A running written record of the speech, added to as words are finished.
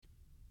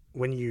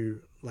when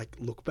you like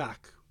look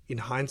back in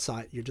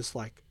hindsight, you're just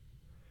like,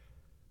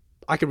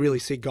 I could really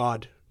see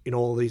God in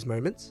all these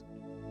moments.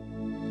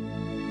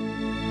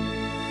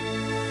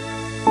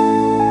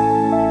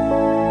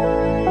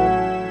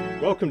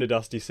 Welcome to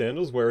Dusty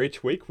Sandals, where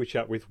each week we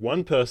chat with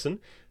one person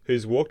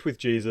who's walked with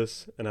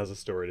Jesus and has a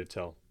story to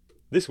tell.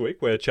 This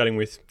week we're chatting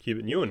with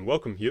Hubert Newen.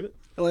 Welcome, Hubert.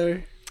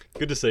 Hello.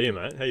 Good to see you,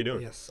 mate. How you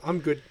doing? Yes, I'm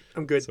good.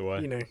 I'm good. So,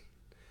 you know,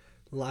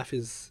 life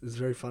is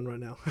very fun right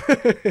now.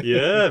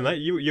 Yeah, mate.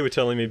 You were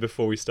telling me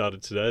before we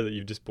started today that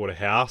you've just bought a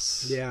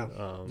house. Yeah.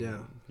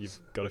 You've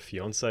got a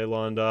fiance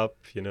lined up.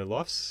 You know,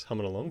 life's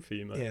humming along for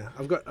you, mate. Yeah,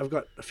 I've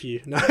got a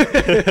few. No,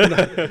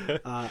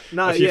 A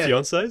few yeah.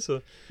 fiancés?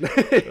 Or?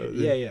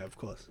 yeah, of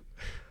course.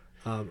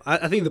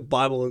 I think the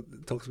Bible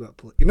talks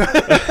about no.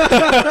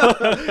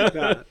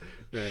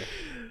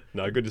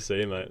 No, good to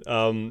see you, mate.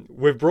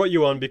 We've brought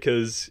you on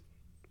because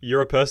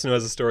you're a person who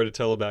has a story to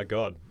tell about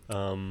God.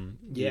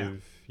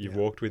 You've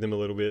walked with him a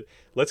little bit.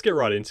 Let's get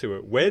right into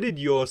it. Where did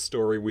your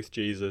story with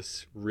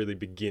Jesus really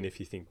begin, if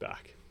you think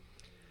back?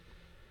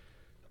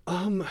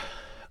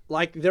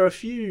 Like there are a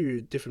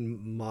few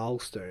different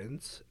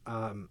milestones.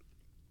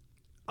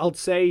 I'd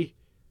say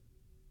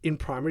in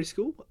primary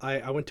school,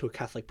 I went to a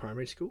Catholic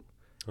primary school.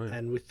 Oh, yeah.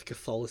 And with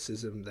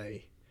Catholicism,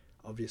 they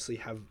obviously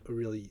have a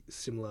really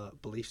similar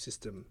belief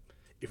system,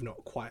 if not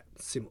quite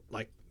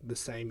like the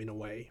same in a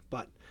way.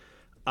 But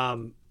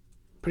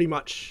pretty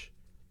much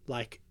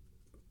like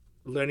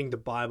learning the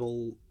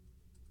Bible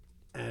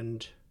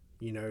and,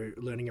 you know,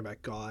 learning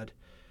about God,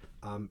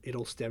 it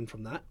all stemmed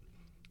from that.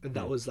 And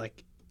that was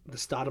like the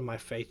start of my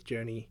faith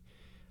journey.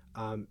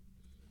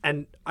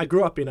 And I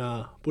grew up in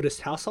a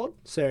Buddhist household.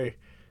 So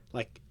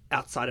like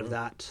outside of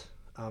that,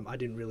 I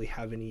didn't really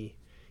have any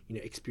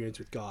experience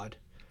with God.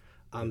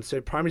 So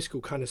primary school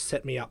kind of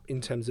set me up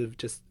in terms of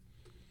just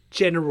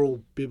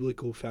general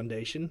biblical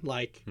foundation,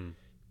 like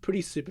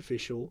pretty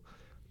superficial,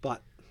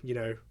 but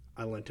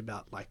I learnt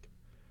about like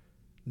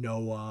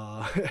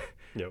Noah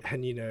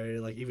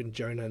and like even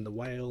Jonah and the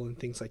whale and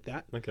things like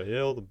that. Okay,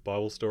 yeah, all the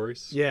Bible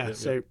stories. Yeah,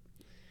 so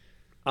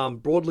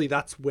broadly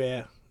that's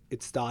where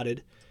it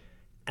started,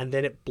 and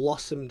then it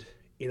blossomed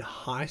in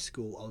high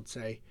school, I would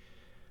say.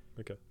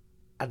 Okay.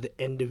 At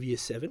the end of year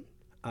 7.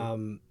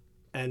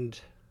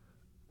 And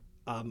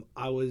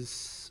I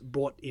was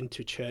brought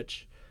into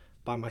church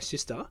by my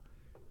sister,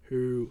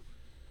 who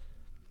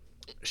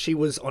she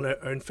was on her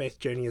own faith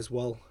journey as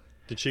well.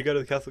 Did she go to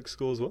the Catholic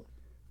school as well?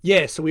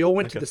 Yeah, so we all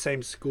went to the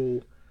same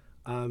school,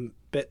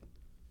 but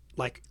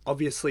like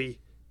obviously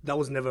that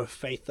was never a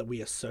faith that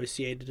we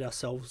associated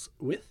ourselves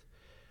with.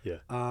 Yeah.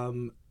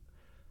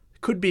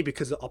 Could be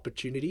because of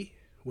opportunity,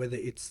 whether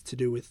it's to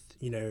do with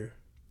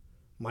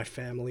my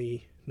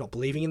family not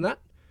believing in that.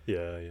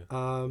 Yeah.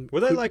 Were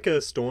they like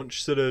a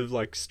staunch sort of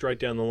like straight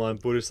down the line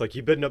Buddhist, like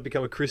you better not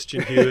become a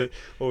Christian here,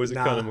 or was it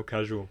kind of more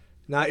casual?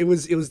 No, it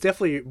was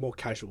definitely more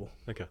casual.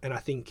 Okay. And I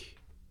think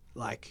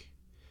like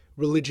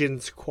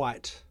religion's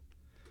quite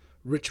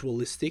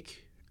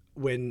ritualistic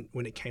when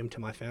it came to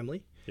my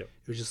family. Yep.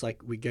 It was just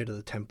like we go to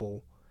the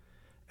temple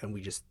and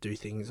we just do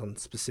things on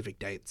specific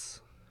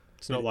dates.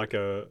 It's not like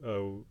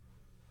a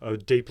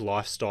deep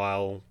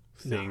lifestyle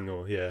thing. No.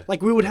 Or yeah.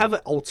 Like we would have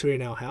an altar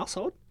in our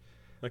household.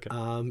 Okay.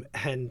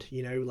 And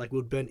like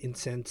we'd burn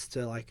incense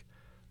to like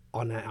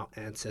honor our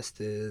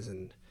ancestors.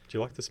 And do you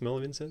like the smell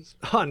of incense?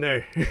 oh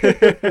no.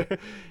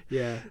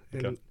 Yeah.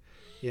 And Okay.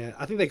 yeah,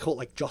 I think they call it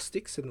like joss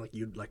sticks, and like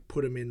you'd like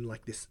put them in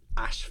like this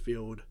ash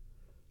filled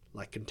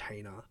like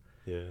container.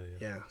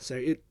 Yeah. So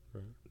it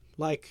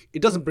like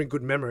it doesn't bring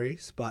good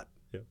memories, but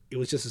Yeah. it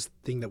was just this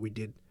thing that we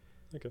did.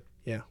 Okay.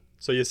 Yeah.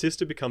 So your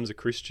sister becomes a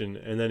Christian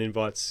and then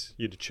invites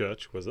you to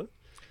church, was it?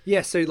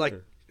 Yeah, so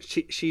like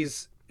she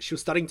was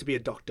studying to be a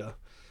doctor,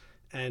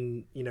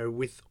 and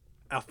with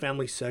our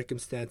family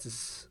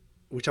circumstances,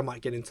 which I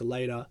might get into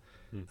later,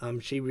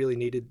 she really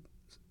needed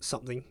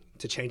something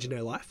to change in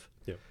her life.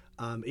 Yeah.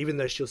 Even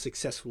though she was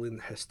successful in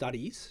her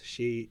studies,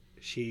 she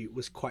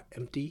was quite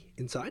empty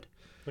inside.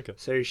 Okay.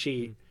 So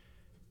she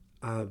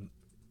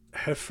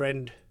her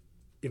friend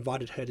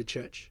invited her to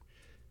church,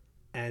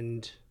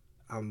 and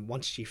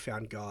once she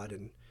found God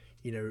and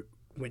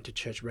went to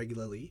church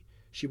regularly,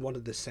 she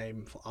wanted the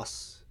same for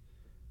us.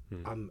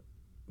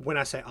 When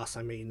I say us,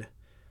 I mean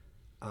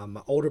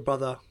my older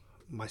brother,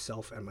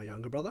 myself, and my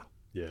younger brother.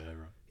 Yeah,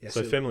 right. Yeah,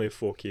 so so- family of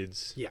 4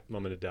 kids. Yeah.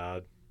 Mum and a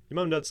dad. Your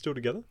mum and dad still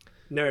together?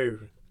 No,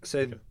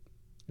 so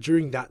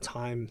during that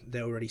time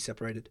they were already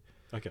separated.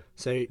 Okay.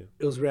 So it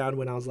was around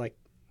when I was like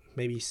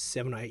maybe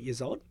 7 or 8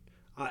 years old.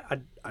 I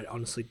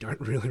honestly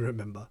don't really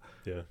remember.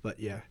 Yeah. But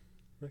yeah.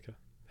 Okay.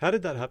 How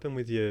did that happen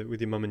with your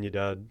mum and your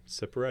dad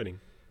separating?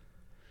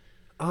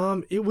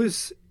 It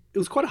was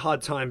quite a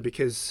hard time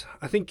because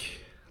I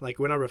think like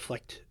when I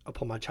reflect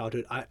upon my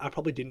childhood, I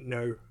probably didn't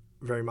know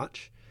very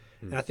much.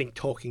 And I think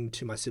talking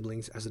to my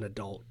siblings as an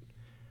adult,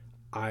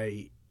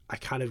 I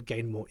kind of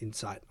gained more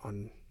insight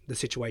on the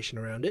situation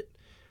around it.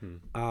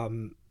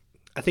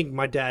 I think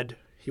my dad,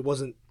 he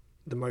wasn't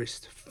the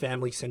most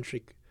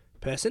family-centric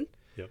person.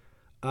 Yep.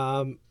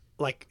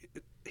 Like,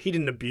 he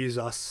didn't abuse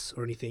us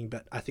or anything,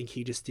 but I think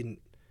he just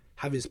didn't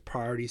have his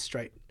priorities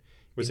straight.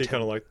 Was he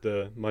kind of like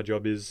my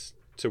job is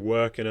to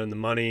work and earn the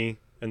money,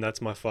 and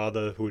that's my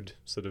fatherhood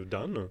sort of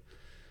done? Or?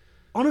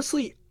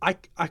 Honestly, I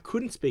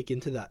couldn't speak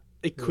into that.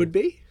 It could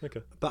be,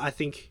 Okay. but I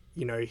think,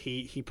 you know,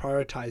 he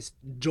prioritized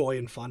joy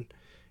and fun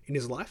in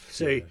his life.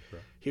 So Right.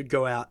 he would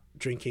go out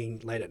drinking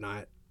late at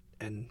night,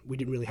 and we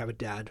didn't really have a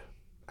dad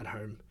at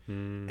home.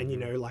 And, you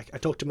know, like I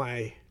talked to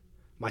my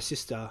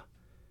sister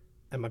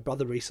and my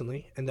brother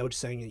recently, and they were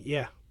just saying,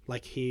 yeah,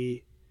 like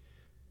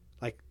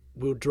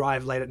we'll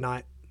drive late at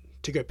night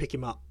to go pick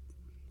him up.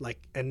 Like,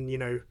 and, you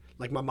know,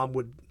 like my mum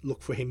would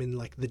look for him in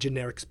like the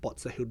generic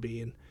spots that he would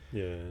be in.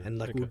 Yeah. And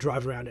like okay. we'll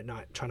drive around at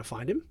night trying to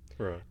find him.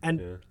 Right. And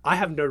yeah. I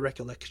have no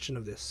recollection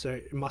of this, so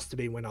it must have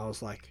been when I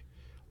was like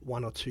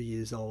 1 or 2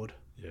 years old.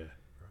 Yeah.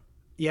 Right.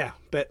 Yeah,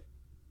 but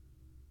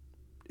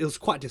it was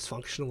quite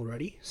dysfunctional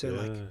already. So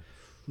like,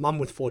 mum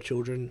with 4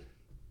 children.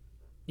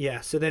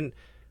 Yeah. So then,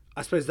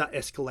 I suppose that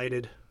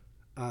escalated,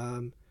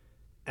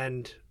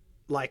 and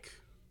like,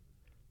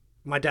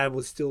 my dad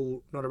was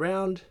still not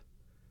around.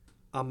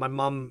 My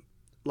mum,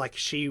 like,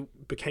 she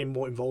became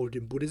more involved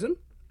in Buddhism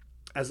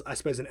as, I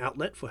suppose, an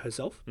outlet for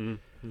herself.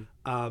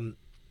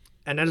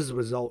 And as a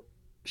result,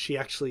 she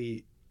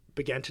actually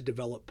began to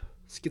develop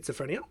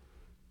schizophrenia.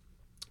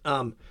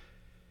 And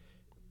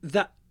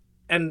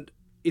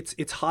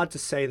it's hard to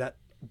say that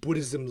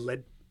Buddhism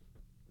led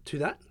to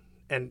that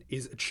and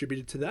is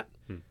attributed to that,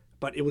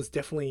 but it was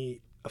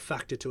definitely a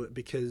factor to it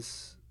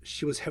because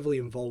she was heavily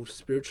involved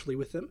spiritually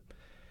with them,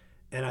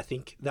 and I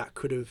think that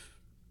could have,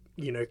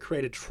 you know,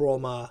 created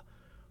trauma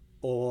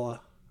or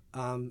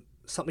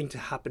something to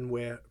happen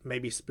where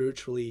maybe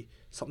spiritually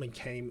something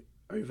came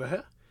over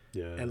her.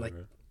 Yeah, and like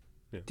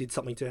right. did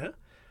something to her.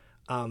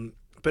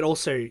 But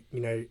also, you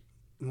know,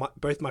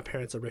 both my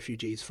parents are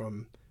refugees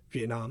from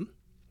Vietnam.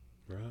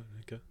 Right,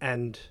 okay.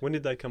 And when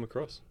did they come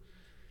across?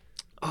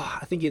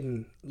 I think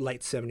in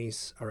late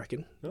 70s, I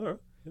reckon. All right.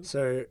 Yep.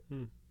 So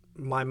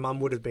my mum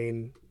would have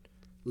been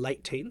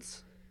late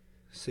teens.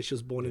 So she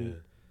was born in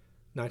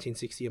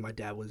 1960 and my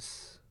dad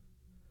was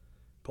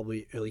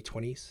probably early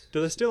 20s.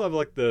 Do they still have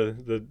like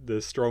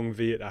the strong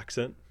Viet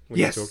accent when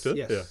Yes, you talk to them?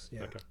 yes, Yeah.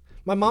 yeah. Okay.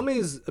 My mum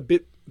is a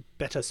bit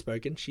better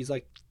spoken. She's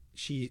like,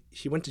 she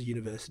went to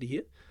university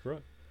here.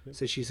 Right. Yep.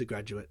 So she's a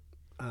graduate.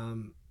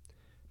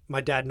 My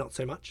dad, not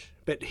so much,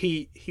 but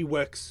he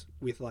works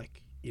with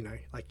like, you know,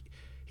 like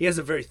he has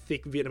a very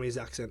thick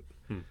Vietnamese accent.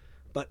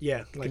 But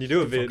yeah, like, can you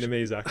do a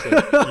Vietnamese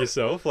accent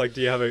yourself? Like, do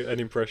you have an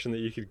impression that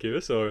you could give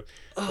us, or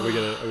are we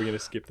gonna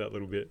skip that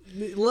little bit?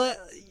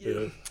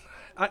 Yeah.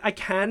 I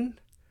can,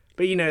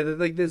 but you know,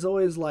 like there's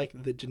always like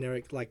the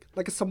generic, like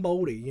a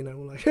somebody, you know,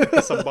 like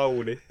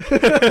Somebody.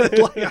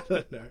 like, I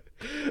don't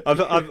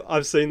know.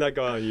 I've seen that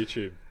guy on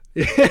YouTube.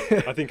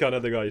 Yeah. I think I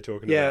know the guy you're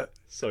talking Yeah. about.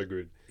 So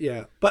good.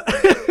 Yeah, but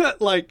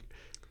like,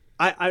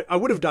 I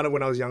would have done it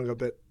when I was younger,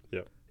 but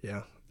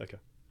yeah. Okay.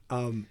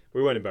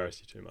 We won't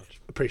embarrass you too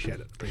much. Appreciate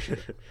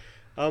it.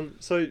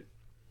 So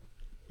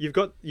you've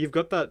got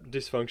that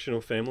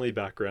dysfunctional family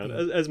background,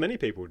 as many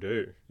people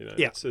do. You know,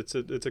 Yeah.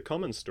 It's a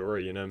common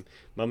story. You know,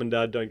 mum and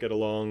dad don't get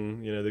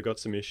along. You know, they've got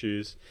some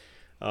issues.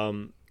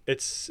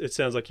 It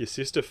sounds like your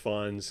sister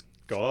finds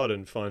God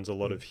and finds a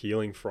lot of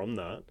healing from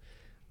that.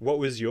 What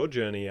was your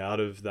journey out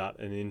of that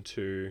and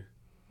into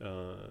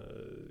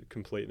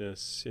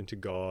completeness, into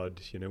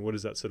God? You know, what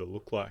does that sort of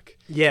look like?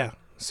 Yeah.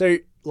 So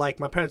like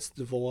my parents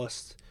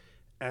divorced,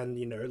 and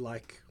you know,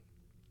 like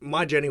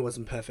my journey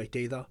wasn't perfect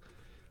either,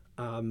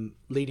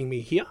 leading me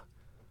here.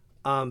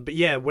 But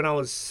yeah, when I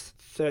was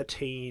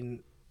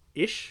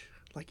 13-ish,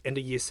 like end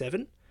of year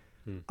 7,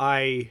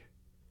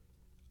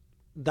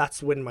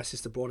 that's when my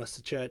sister brought us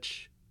to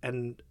church,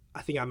 and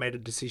I think I made a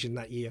decision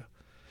that year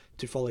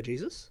to follow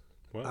Jesus.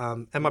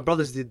 Wow. And my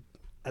brothers did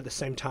at the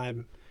same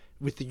time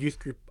with the youth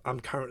group I'm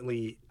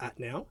currently at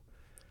now.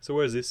 So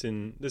where is this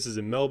in? This is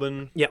in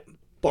Melbourne. Yep.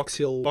 Box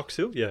Hill. Box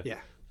Hill? Yeah. Yeah.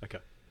 Okay.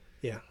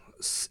 Yeah.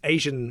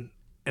 Asian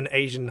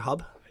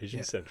hub.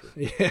 Asian Central.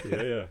 Yeah.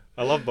 Yeah.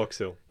 I love Box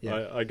Hill.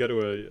 Yeah. I go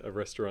to a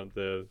restaurant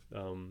there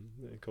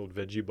called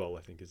Veggie Bowl,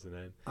 I think is the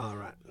name. All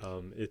right.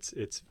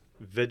 It's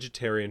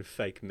vegetarian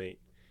fake meat,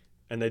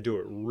 and they do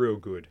it real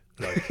good.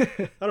 Like,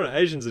 I don't know,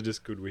 Asians are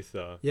just good with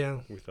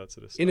with that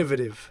sort of stuff.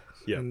 Innovative.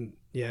 Yeah. And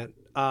yeah.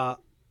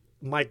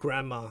 My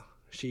grandma,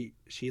 she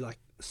like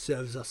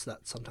serves us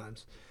that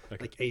sometimes.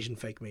 Okay. Like Asian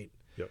fake meat.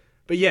 Yep.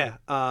 But yeah,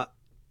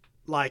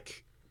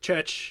 like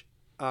church,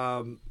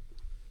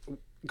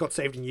 got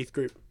saved in youth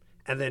group,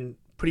 and then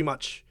pretty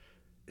much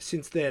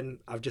since then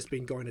I've just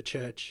been going to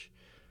church.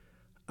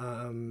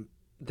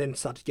 Then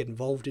started to get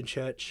involved in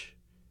church,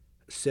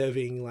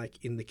 serving like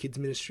in the kids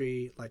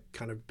ministry, like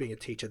kind of being a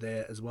teacher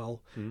there as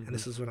well. Mm-hmm. And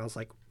this is when I was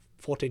like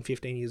 14,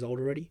 15 years old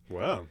already.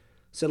 Wow.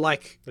 So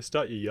like, They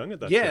start you young at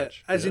that yeah,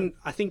 church. as in,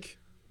 I think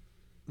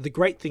the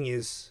great thing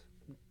is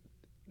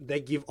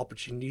they give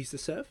opportunities to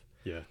serve.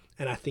 Yeah.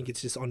 And I think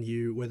it's just on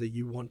you whether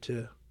you want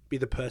to be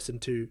the person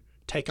to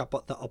take up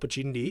the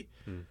opportunity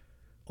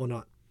or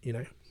not, you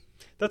know?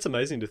 That's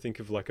amazing to think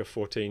of, like a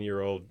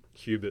 14-year-old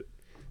Hubert,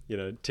 you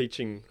know,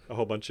 teaching a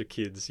whole bunch of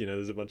kids. You know,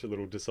 there's a bunch of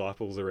little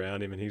disciples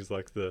around him, and he's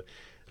like the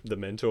the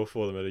mentor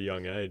for them at a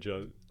young age.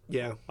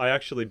 Yeah. I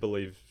actually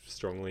believe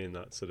strongly in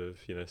that sort of,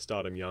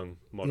 start 'em young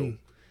model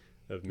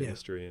of Yeah.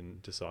 ministry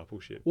and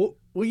discipleship. Well,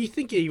 you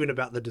think even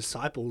about the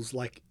disciples,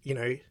 like,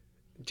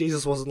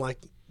 Jesus wasn't like,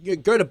 you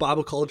go to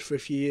Bible college for a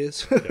few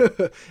years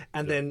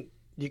and then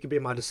you can be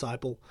my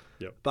disciple.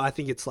 Yep. But I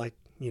think it's like,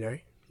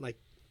 like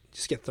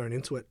just get thrown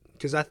into it.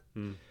 Because I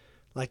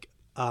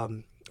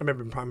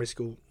remember in primary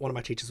school, one of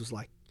my teachers was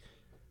like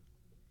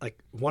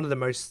one of the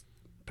most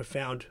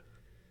profound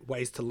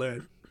ways to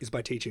learn is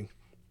by teaching.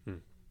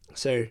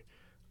 So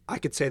I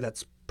could say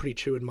that's pretty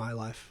true in my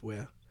life,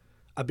 where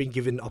I've been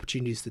given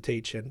opportunities to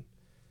teach and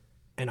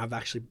I've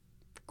actually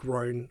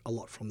grown a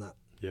lot from that.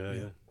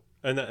 Yeah.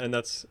 And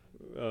that's,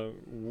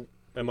 am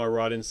I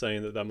right in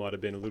saying that might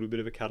have been a little bit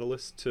of a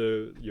catalyst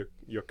to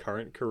your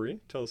current career?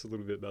 Tell us a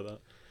little bit about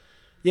that.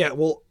 Yeah,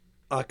 well,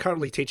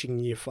 currently teaching in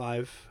year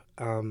 5.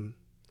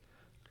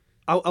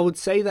 I would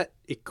say that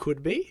it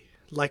could be.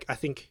 Like, I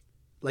think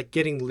like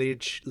getting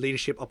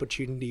leadership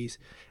opportunities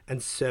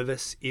and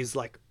service is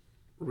like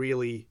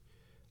really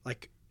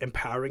like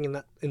empowering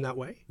in that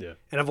way. Yeah.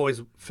 And I've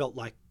always felt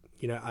like,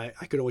 I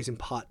could always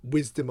impart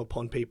wisdom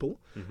upon people.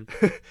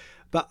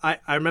 But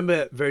I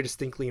remember very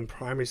distinctly in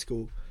primary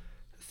school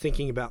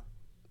thinking about,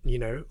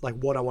 like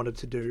what I wanted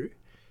to do.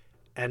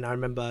 And I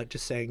remember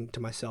just saying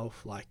to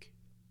myself, like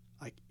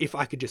if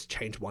I could just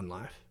change one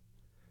life,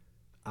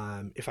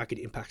 if I could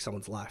impact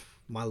someone's life,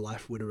 my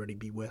life would already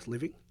be worth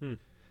living.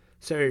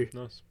 So,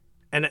 nice.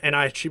 And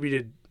I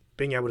attributed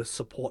being able to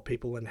support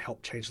people and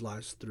help change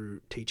lives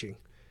through teaching.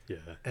 Yeah.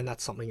 And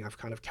that's something I've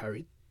kind of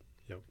carried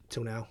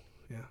till now.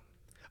 Yeah.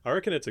 I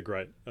reckon it's a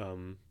great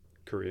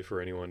career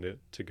for anyone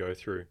to go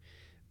through,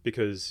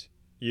 because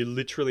you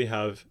literally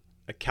have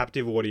a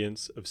captive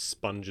audience of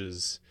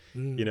sponges.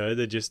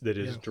 They're just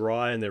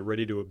dry and they're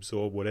ready to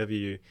absorb whatever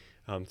you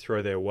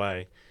throw their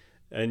way.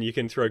 And you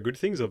can throw good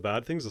things or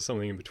bad things or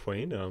something in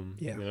between.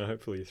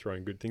 Hopefully you're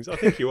throwing good things. I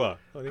think you are.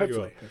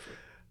 Hopefully.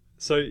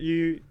 So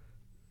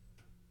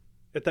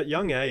at that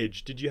young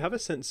age, did you have a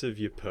sense of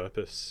your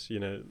purpose?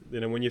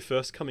 When you're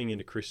first coming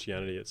into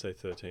Christianity at say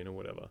 13 or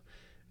whatever,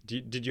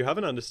 did you have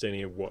an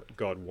understanding of what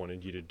God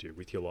wanted you to do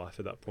with your life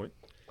at that point?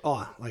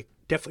 Oh, like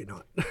definitely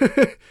not.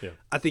 Yeah.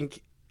 I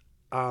think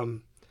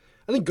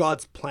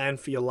God's plan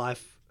for your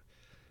life,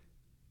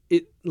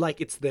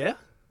 it's there,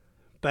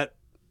 but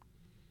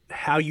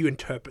how you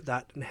interpret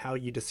that and how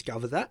you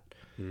discover that,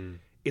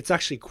 it's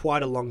actually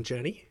quite a long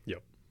journey.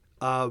 Yep.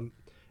 And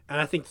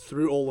I think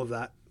through all of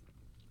that,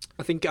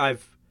 I think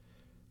I've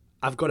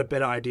got a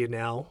better idea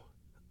now.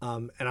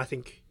 And I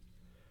think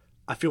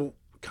I feel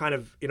kind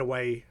of in a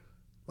way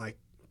like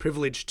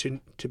privileged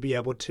to be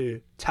able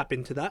to tap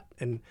into that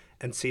and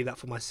see that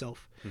for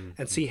myself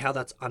and see how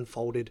that's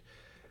unfolded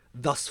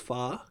thus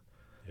far.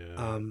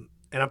 Yeah.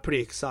 And I'm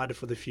pretty excited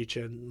for the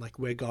future and like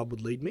where God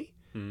would lead me.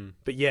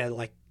 But yeah,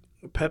 like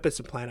purpose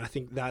and plan, I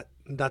think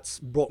that's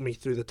brought me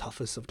through the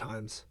toughest of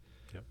times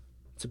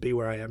to be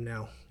where I am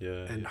now.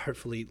 Yeah. And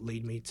hopefully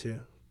lead me to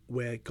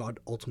where God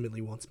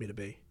ultimately wants me to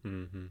be.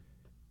 Mm-hmm.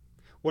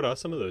 What are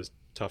some of those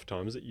tough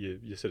times that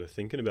you're sort of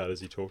thinking about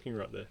as you're talking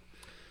right there?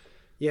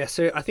 Yeah,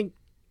 so I think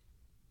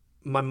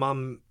my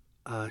mum,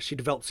 she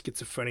developed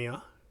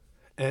schizophrenia,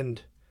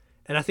 and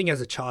I think as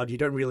a child you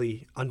don't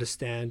really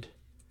understand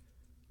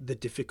the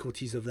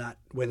difficulties of that,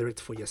 whether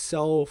it's for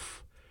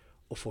yourself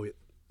or for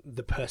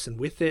the person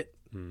with it.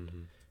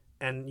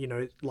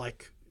 And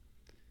like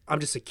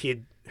I'm just a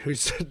kid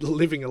who's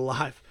living a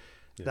life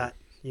that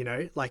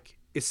like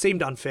it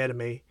seemed unfair to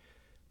me,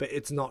 but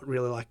it's not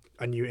really like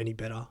I knew any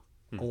better.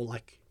 Or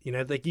like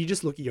like you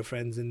just look at your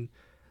friends and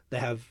they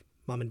have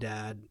mum and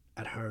dad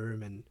at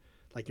home, and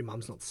like your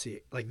mum's not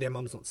sick, like their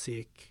mum's not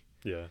sick.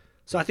 Yeah.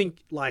 So I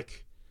think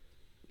like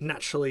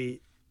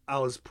naturally I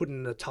was put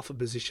in a tougher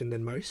position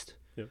than most.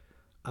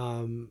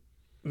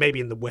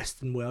 Maybe in the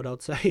Western world,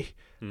 I'd say.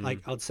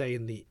 Like I'd say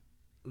in the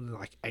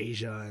like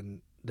Asia,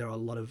 and there are a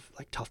lot of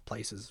like tough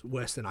places,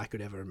 worse than I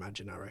could ever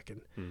imagine, I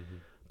reckon.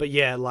 But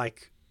yeah,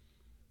 like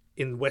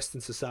in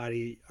Western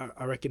society,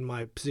 I reckon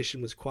my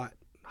position was quite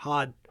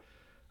hard.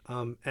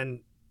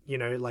 And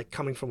like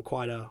coming from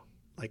quite a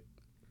like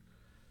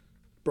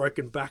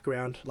broken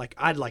background, like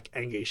I had like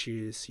anger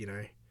issues,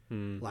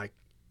 like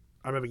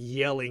I remember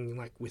yelling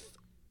like with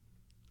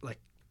like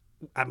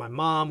at my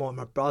mom or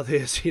my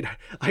brothers,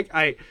 like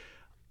I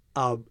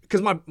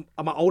because my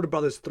older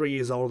brother's 3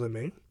 years older than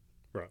me,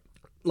 right?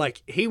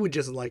 Like he would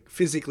just like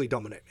physically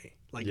dominate me,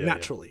 like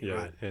naturally,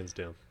 right? Hands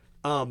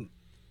down.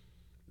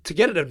 To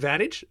get an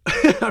advantage,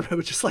 I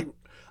remember just like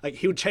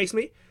he would chase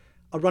me,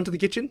 I'd run to the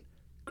kitchen,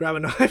 grab a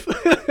knife.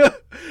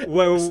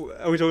 Well,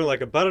 are we talking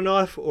like a butter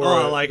knife or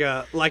like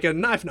a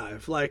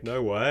knife, like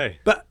no way?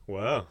 But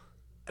wow,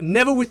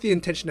 never with the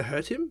intention to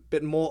hurt him,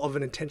 but more of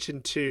an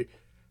intention to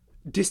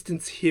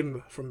distance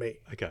him from me.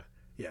 Okay.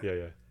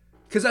 Yeah.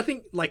 Because I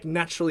think like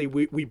naturally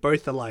we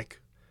both are like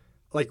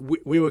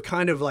we were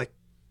kind of like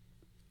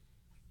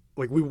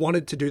we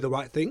wanted to do the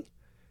right thing.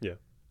 Yeah.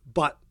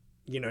 But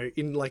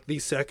in like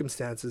these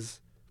circumstances,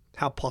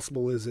 how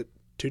possible is it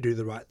to do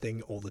the right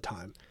thing all the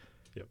time?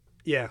 Yep.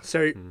 Yeah.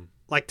 So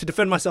like to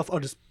defend myself, I'll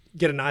just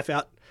get a knife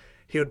out.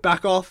 He would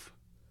back off.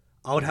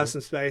 I would have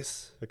some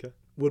space. Okay.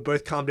 We'd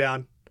both calm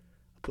down.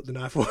 Put the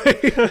knife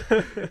away.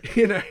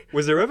 You know.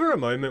 Was there ever a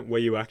moment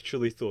where you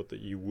actually thought that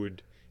you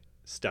would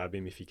stab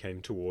him if he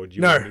came toward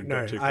you?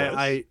 No. Too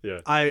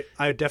close? I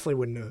definitely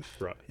wouldn't have.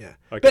 Right. Yeah.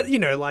 Okay. But you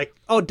know, like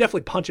I would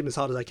definitely punch him as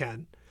hard as I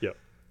can. Yep.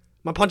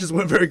 My punches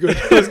weren't very good.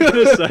 I was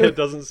gonna say it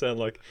doesn't sound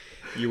like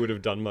you would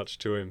have done much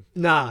to him.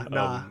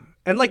 Nah.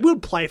 And like we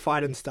would play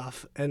fight and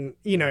stuff, and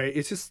you know,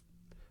 it's just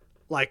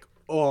like,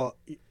 oh,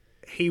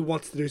 he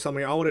wants to do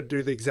something, I want to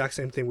do the exact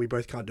same thing. We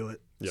both can't do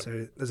it. Yep.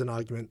 So there's an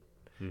argument.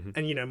 Mm-hmm.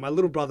 And you know, my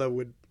little brother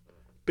would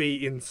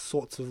be in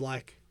sorts of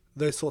like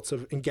those sorts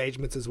of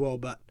engagements as well.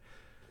 But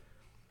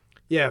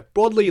yeah,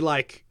 broadly,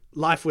 like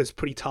life was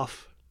pretty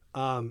tough.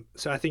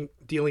 So I think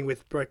dealing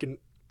with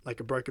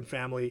a broken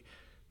family,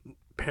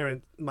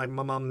 my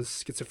mum's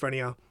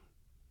schizophrenia,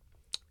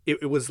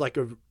 it was like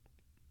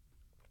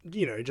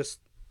just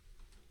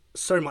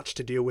so much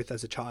to deal with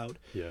as a child.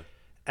 Yeah.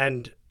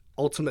 And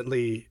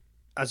ultimately,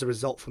 as a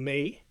result for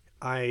me,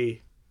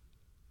 I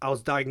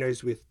was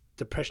diagnosed with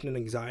depression and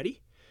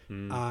anxiety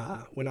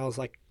when I was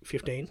like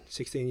 15,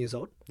 16 years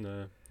old.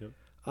 No. Yep.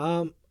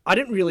 I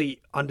didn't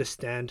really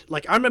understand,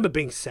 like I remember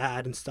being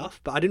sad and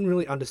stuff, but I didn't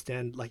really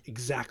understand like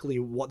exactly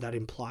what that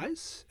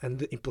implies and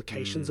the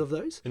implications of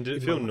those. And did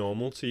it feel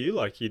normal to you?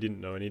 Like you didn't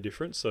know any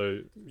different, so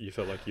you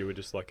felt like you were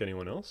just like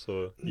anyone else,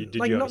 or did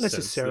like, you have not a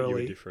sense that you were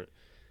necessarily. different?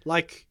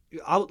 Like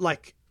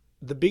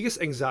the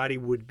biggest anxiety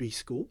would be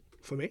school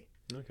for me.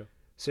 Okay.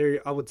 So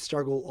I would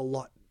struggle a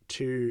lot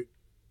to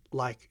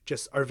like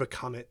just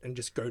overcome it and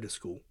just go to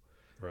school.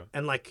 Right.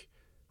 And like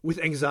with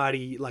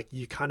anxiety, like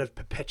you kind of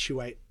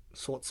perpetuate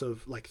sorts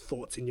of like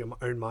thoughts in your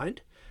own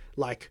mind,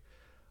 like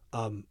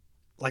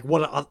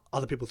what are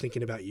other people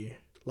thinking about you?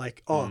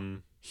 Like,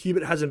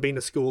 Hubert hasn't been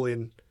to school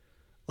in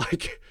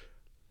like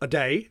a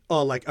day.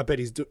 Oh, like I bet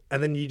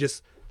and then you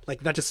just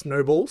like that just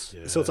snowballs.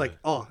 Yeah. So it's like,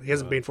 oh, he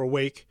hasn't been for a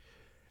week,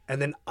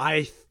 and then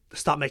I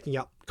start making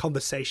up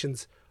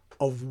conversations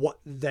of what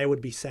they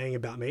would be saying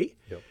about me,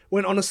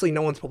 when honestly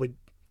no one's probably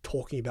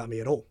talking about me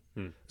at all.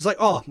 It's like,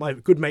 oh, my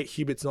good mate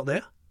Hubert's not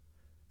there,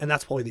 and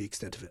that's probably the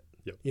extent of it.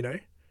 You know.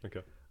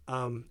 Okay.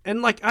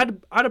 And like I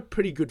had a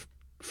pretty good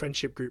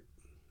friendship group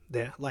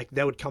there. Like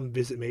they would come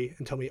visit me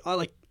and tell me, oh,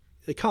 like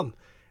they come.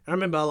 And I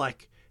remember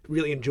like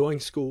really enjoying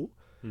school,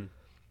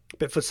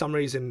 but for some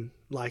reason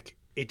like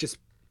it just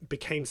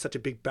became such a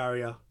big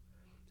barrier,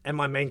 and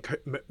my main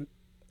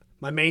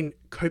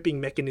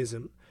coping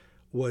mechanism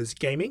was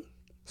gaming.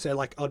 So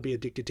like I'd be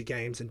addicted to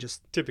games and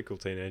just typical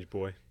teenage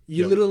boy.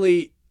 You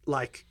literally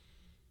like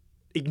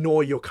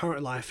ignore your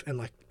current life and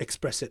like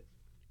express it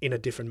in a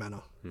different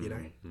manner, you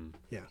know?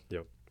 Yeah.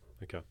 Yep.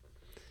 Okay.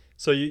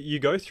 So you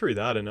go through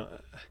that, and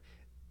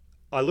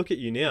I look at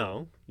you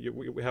now.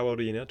 How old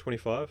are you now?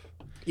 25?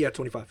 Yeah,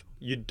 25.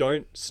 You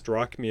don't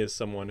strike me as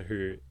someone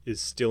who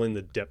is still in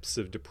the depths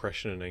of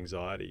depression and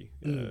anxiety.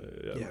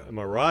 Am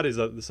I right? Is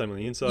that the same on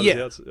the inside as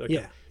the outside? Okay.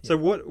 Yeah. So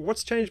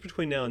what's changed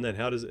between now and then?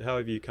 How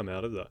have you come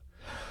out of that?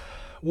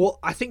 Well,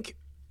 I think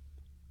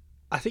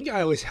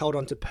I always held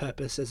on to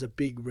purpose as a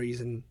big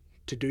reason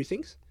to do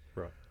things.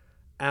 Right.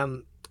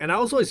 And I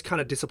was always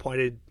kind of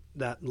disappointed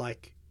that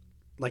like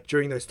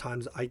during those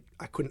times I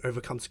couldn't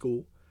overcome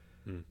school.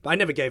 But I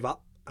never gave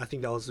up. I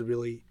think that was a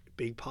really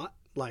big part.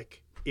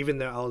 Like even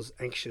though I was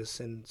anxious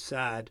and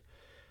sad,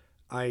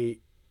 I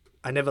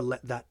never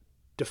let that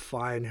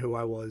define who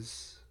I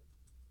was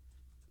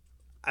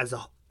as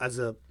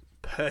a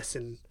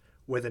person,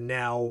 whether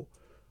now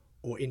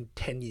or in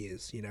 10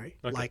 years, you know.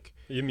 Okay. Like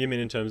you mean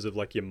in terms of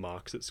like your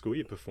marks at school,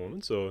 your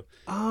performance, or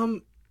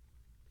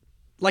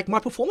like my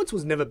performance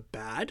was never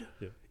bad.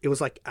 Yeah. It was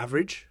like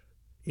average,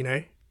 you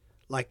know.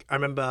 Like I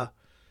remember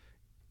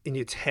in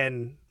year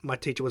 10 my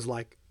teacher was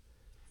like,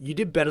 you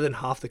did better than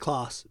half the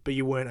class but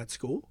you weren't at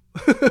school.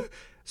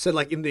 So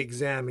like in the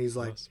exam he's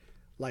like, nice.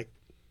 Like,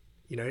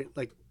 you know,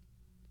 like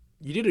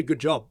you did a good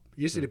job,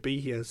 you just need to be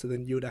here, so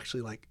then you would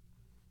actually like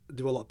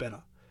do a lot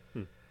better.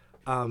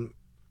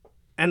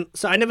 And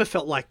so I never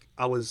felt like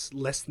I was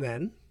less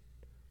than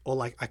or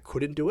like I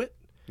couldn't do it.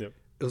 Yep.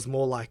 It was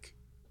more like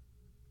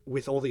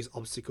with all these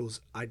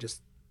obstacles I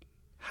just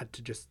had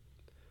to just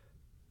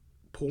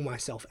pull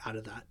myself out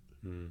of that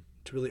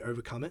to really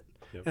overcome it.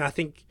 Yep. And I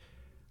think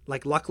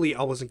like luckily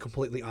I wasn't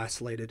completely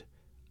isolated.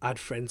 I had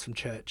friends from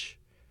church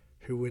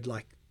who would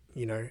like,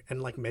 you know,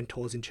 and like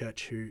mentors in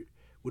church who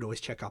would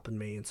always check up on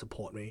me and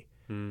support me.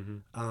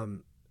 And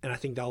I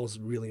think that was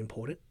really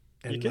important.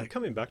 And you keep like,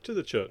 coming back to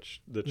the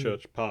church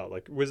part.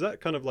 Like, was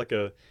that kind of like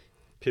a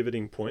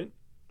pivoting point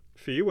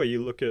for you where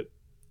you look at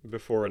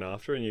before and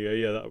after and you go,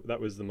 yeah, that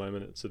was the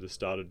moment it sort of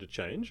started to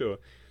change? Or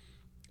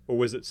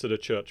was it sort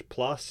of church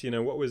plus, you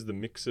know, what was the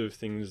mix of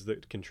things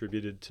that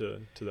contributed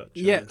to that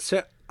change? Yeah,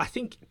 so I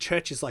think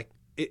church is like,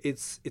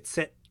 it's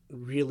set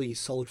really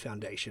solid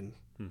foundation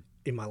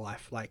in my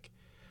life. Like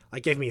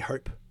gave me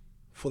hope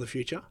for the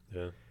future.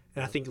 Yeah.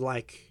 And I think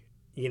like,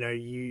 you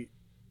know,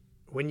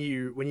 when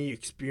you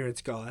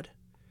experience God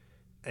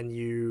and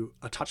you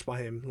are touched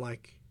by him,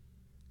 like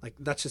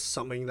that's just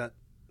something that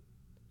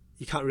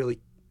you can't really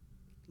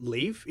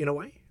leave in a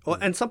way.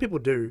 And some people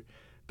do,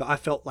 but I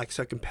felt like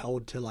so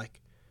compelled to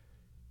like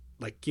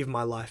give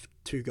my life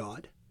to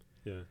God.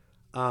 Yeah.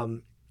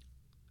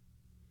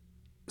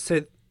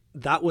 So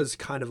that was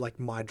kind of like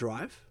my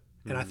drive.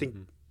 And I think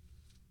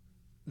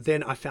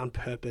then I found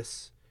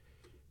purpose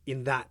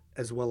in that,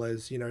 as well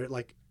as,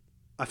 like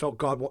I felt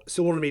God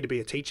still wanted me to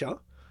be a teacher.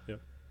 Yeah.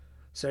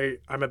 So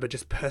I remember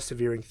just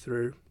persevering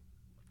through.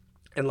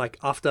 And like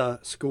after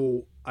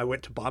school, I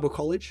went to Bible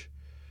college.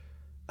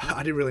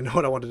 I didn't really know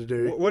what I wanted to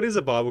do. What is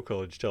a Bible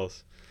college? Tell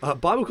us.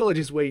 Bible college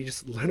is where you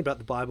just learn about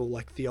the Bible,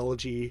 like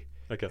theology,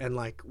 Okay. and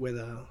like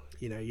whether,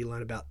 you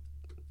learn about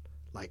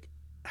like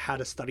how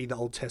to study the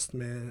Old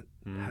Testament,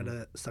 how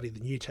to study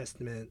the New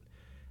Testament,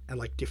 and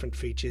like different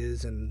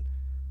features and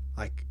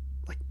like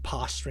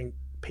pastoring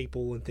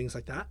people and things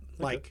like that.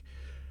 Okay. Like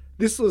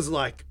this was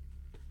like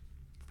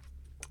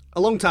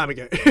a long time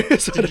ago.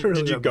 So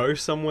did you go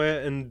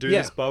somewhere and do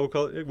this Bible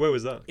college? Where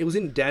was that? It was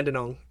in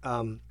Dandenong.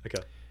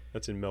 Okay.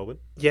 That's in Melbourne.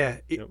 Yeah.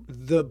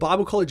 The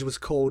Bible college was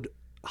called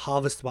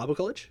Harvest Bible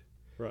College.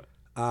 Right.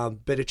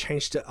 But it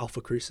changed to Alpha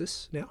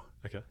Crucis now.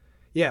 Okay.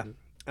 Yeah.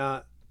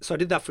 So I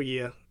did that for a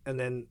year, and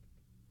then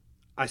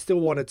I still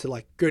wanted to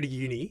like go to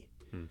uni.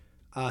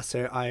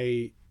 So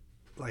I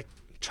like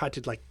tried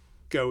to like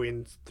go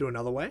in through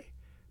another way,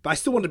 but I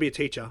still wanted to be a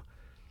teacher.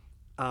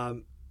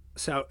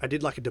 So I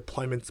did like a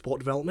diploma in sport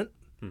development.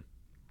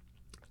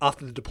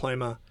 After the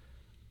diploma,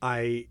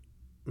 I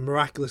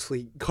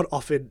miraculously got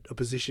offered a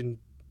position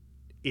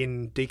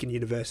in Deakin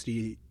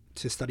University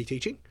to study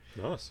teaching.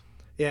 Nice.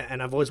 Yeah,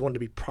 and I've always wanted to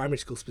be primary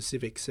school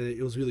specific, so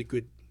it was really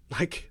good.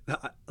 Like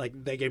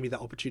they gave me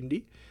that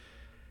opportunity.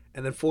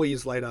 And then 4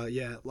 years later,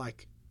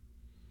 like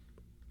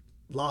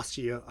last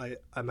year,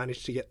 I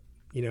managed to get,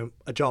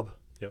 a job.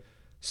 Yep.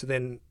 So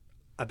then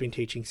I've been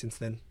teaching since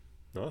then.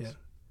 Nice.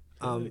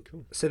 Yeah.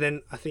 Cool. So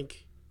then I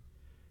think,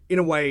 in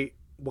a way,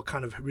 what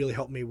kind of really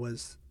helped me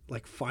was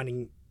like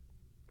finding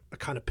a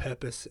kind of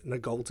purpose and a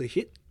goal to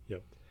hit.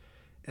 Yep.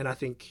 And I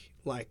think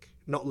like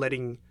not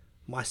letting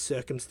my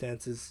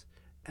circumstances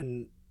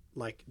and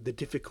like the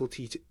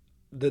difficulties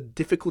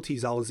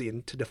I was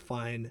in to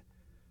define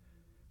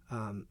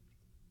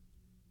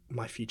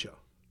my future.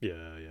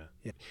 Yeah.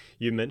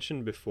 You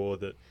mentioned before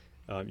that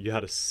you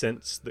had a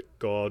sense that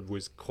God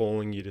was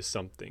calling you to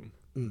something,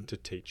 to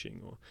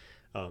teaching or,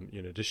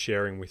 to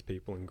sharing with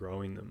people and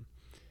growing them.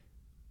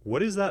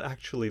 What is that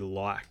actually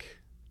like?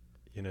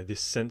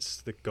 This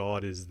sense that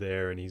God is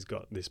there and he's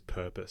got this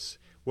purpose.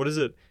 What does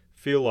it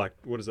feel like?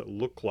 What does it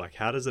look like?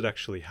 How does it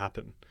actually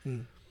happen?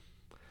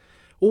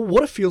 Well,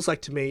 what it feels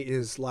like to me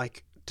is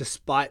like,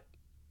 despite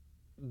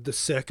the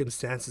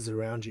circumstances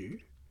around you,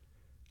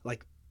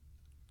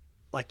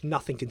 like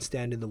nothing can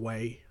stand in the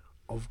way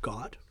of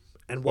God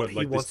and what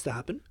he wants to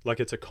happen. Like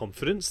it's a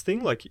confidence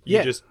thing. Like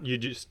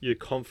you're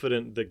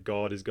confident that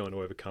God is going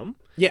to overcome.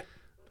 Yeah.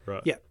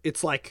 Right. Yeah.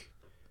 It's like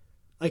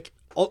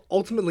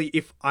ultimately,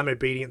 if I'm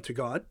obedient to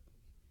God,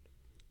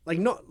 like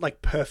not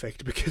like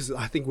perfect, because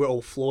I think we're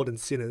all flawed and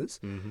sinners,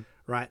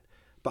 right?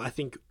 But I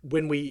think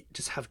when we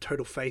just have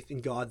total faith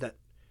in God that,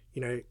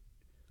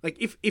 like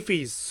if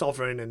he's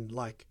sovereign and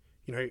like,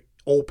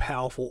 all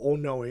powerful, all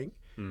knowing,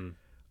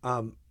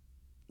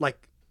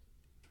 like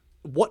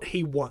what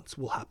he wants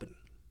will happen.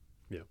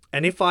 Yeah.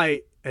 And if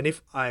I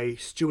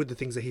steward the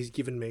things that he's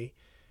given me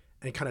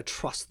and kind of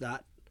trust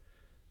that,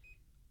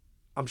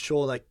 I'm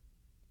sure like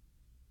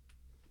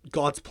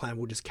God's plan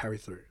will just carry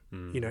through,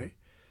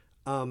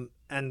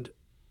 and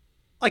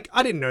like,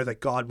 I didn't know that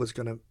God was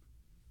going to,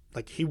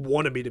 like, he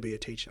wanted me to be a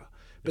teacher,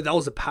 but that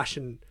was a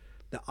passion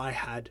that I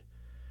had.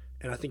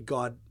 And I think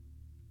God,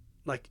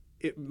 like,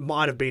 it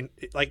might have been,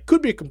 like,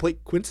 could be a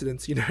complete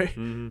coincidence,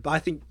 but I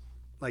think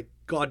like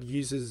God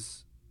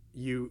uses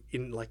you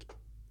in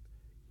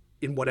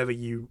whatever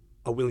you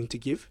are willing to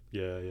give.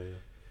 Yeah.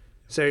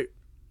 So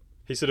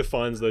he sort of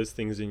finds those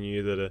things in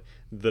you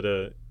that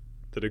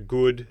are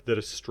good, that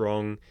are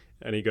strong,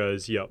 and he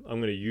goes, "Yep, I'm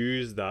going to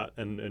use that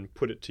and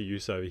put it to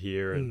use over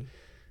here." And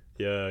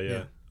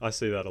yeah, I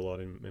see that a lot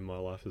in my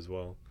life as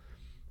well.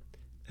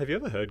 Have you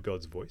ever heard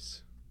God's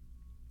voice?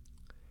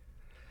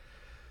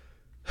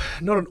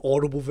 Not an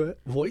audible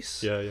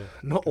voice. Yeah.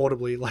 Not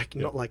audibly,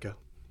 not like a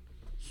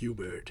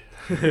Hubert.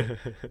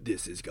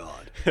 This is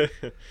God.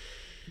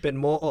 But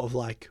more of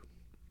like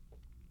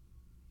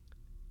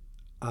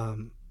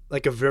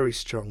a very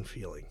strong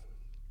feeling,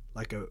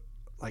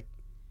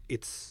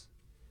 it's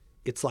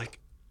like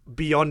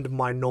beyond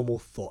my normal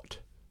thought.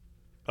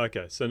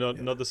 Okay, so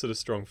not the sort of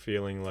strong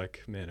feeling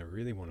like, man, I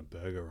really want a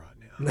burger right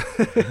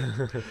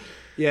now.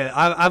 Yeah,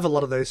 I have a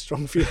lot of those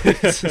strong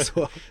feelings as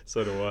well.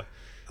 So do I.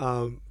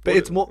 But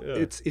it's more,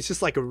 it's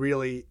just like a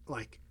really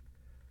like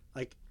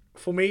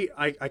for me,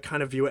 I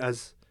kind of view it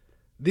as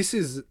this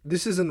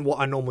isn't what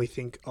I normally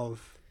think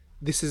of.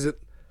 This isn't,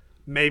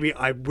 maybe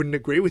I wouldn't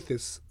agree with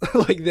this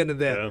like then and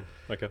there. Yeah.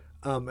 Okay.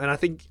 And I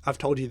think I've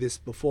told you this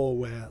before,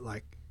 where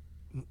like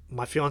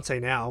my fiance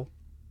now,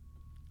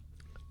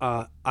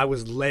 I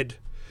was led,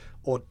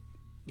 or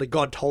like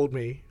God told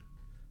me,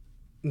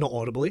 not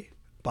audibly,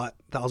 but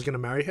that I was going to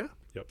marry her.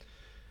 Yep.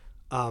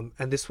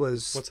 And this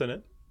was What's her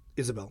name?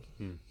 Isabel.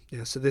 Hmm.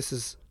 Yeah. So this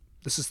is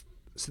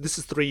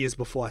 3 years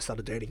before I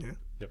started dating her.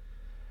 Yep.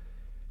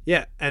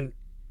 Yeah, and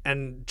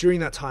during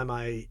that time,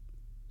 I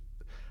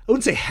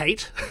wouldn't say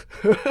hate.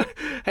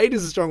 Hate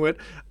is a strong word.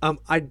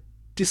 I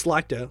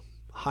disliked her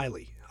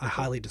highly. I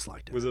highly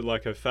disliked her. Was it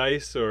like her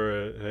face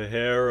or her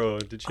hair, or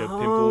did she have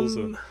pimples?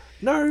 Or...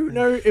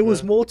 No. It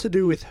was more to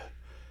do with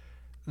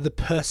the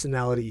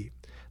personality.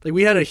 Like,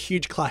 we had a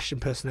huge clash in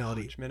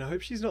personality. Man, I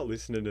hope she's not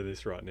listening to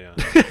this right now.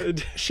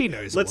 She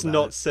knows. Let's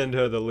not send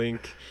her the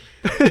link.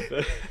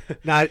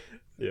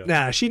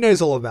 Nah, she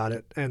knows all about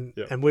it, and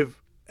Yeah.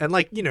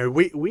 like, you know,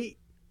 we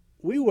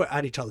were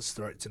at each other's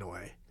throats in a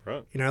way.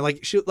 Right. You know,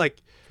 like, she,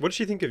 like, What did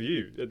she think of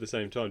you at the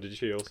same time? Did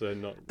she also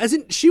not? as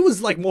in, she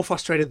was like more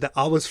frustrated that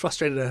I was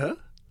frustrated at her.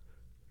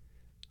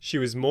 She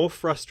was more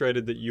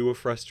frustrated that you were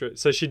frustrated.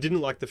 So she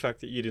didn't like the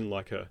fact that you didn't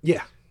like her.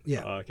 Yeah.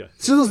 Oh, okay.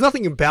 So there was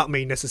nothing about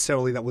me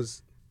necessarily that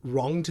was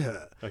wrong to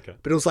her, Okay.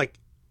 but it was like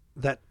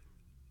that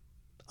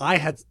I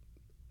had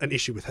an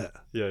issue with her.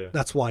 Yeah.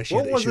 That's why she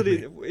What had an was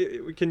issue with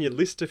me. it? Can you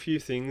list a few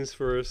things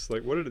for us?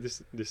 Like, what did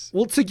this?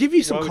 Well, to give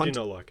you Why some would you context,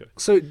 not like her?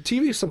 so to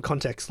give you some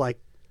context, like,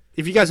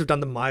 if you guys have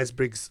done the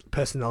Myers-Briggs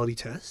personality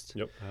test,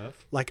 Yep, I have.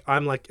 like,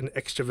 I'm like an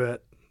extrovert,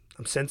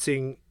 I'm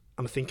sensing,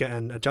 I'm a thinker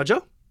and a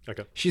judger.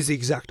 Okay. She's the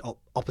exact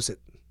opposite.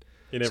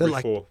 In So, every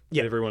like, four.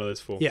 yeah. Every one of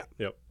those four. Yeah.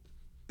 Yep.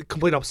 The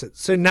complete opposite.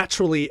 So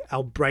naturally,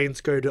 our brains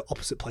go to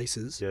opposite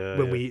places Yeah,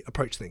 when yeah. we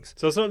approach things.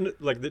 So it's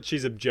not like that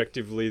she's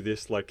objectively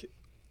this like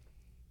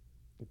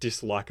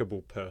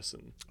dislikable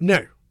person.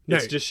 No.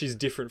 It's just she's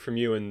different from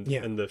you, and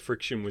Yeah. and the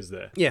friction was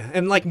there. Yeah,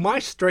 and like, my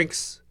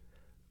strengths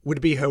would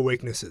be her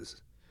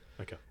weaknesses.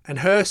 Okay. And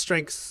her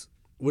strengths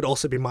would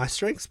also be my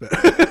strengths, but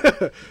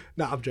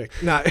no, I'm joking.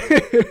 No.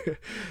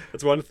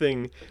 That's one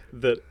thing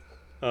that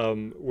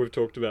we've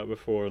talked about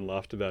before and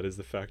laughed about, is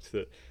the fact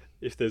that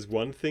if there's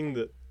one thing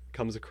that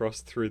comes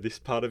across through this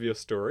part of your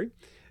story,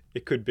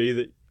 it could be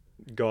that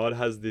God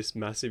has this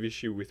massive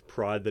issue with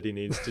pride that he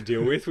needs to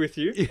deal with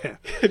you. Yeah.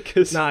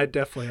 'Cause- No, I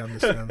definitely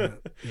understand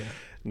that. Yeah.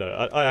 No,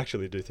 I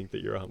actually do think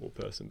that you're a humble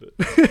person, but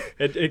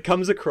it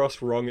comes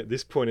across wrong at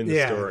this point in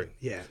the story.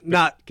 Yeah.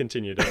 No,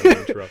 Continue, don't want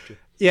to interrupt you.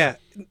 yeah.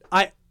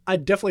 I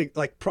definitely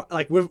like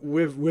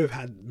we've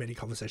had many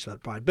conversations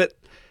about pride, but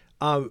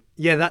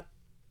yeah, that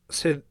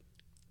said,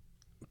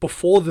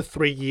 before the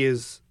 3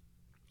 years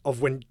of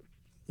when,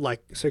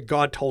 like, so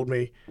God told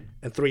me,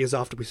 and 3 years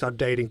after we started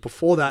dating,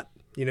 before that,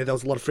 you know, there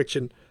was a lot of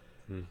friction,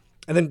 and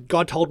then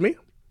God told me,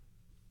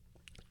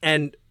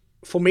 and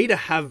for me to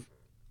have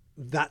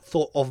that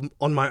thought of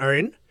on my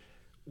own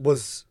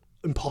was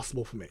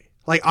impossible for me.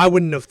 Like, I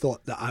wouldn't have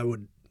thought that I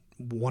would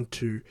want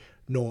to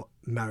nor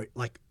marry,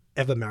 like,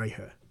 ever marry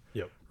her.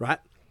 Yep. Right?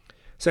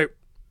 So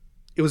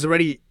it was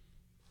already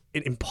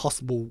an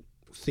impossible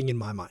thing in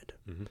my mind.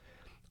 Mm-hmm.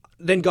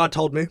 Then God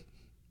told me.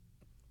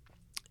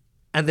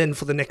 And then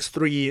for the next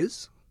 3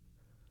 years,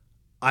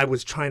 I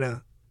was trying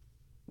to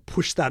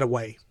push that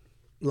away.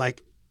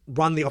 Like,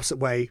 run the opposite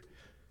way,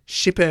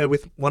 ship her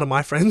with one of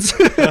my friends.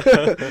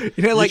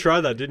 You know, like, you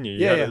tried that, didn't you?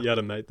 Yeah, You had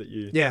a mate that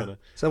you... yeah. Kinda,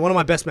 So one of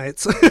my best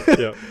mates.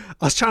 yeah.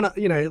 I was trying to,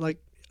 you know, like,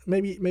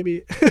 maybe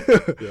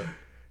Yeah.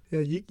 yeah,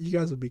 you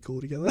guys would be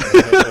cool together.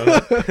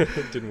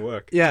 It didn't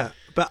work. Yeah,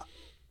 but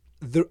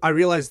I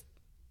realized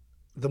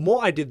the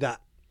more I did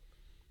that,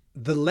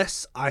 the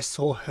less I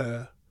saw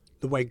her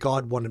the way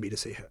God wanted me to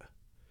see her.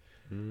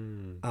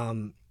 And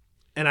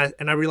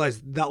I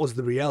realized that was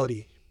the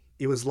reality.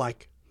 It was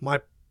like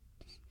my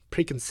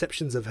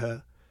preconceptions of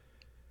her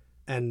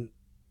and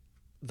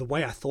the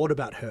way I thought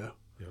about her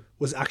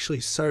was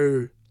actually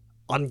so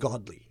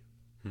ungodly.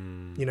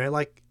 You know,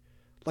 like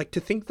to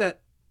think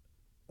that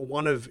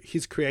one of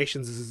his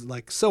creations is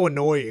like so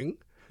annoying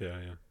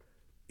Yeah.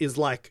 is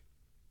like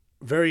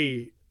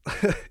very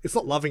it's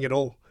not loving at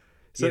all.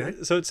 So, you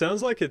know? so it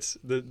sounds like it's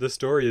the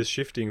story is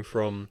shifting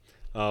from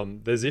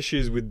there's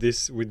issues with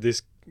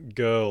this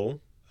girl,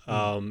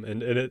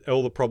 and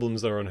all the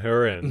problems are on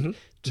her end,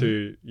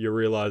 to you're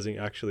realizing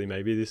actually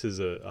maybe this is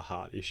a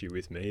heart issue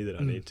with me that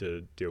I need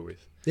to deal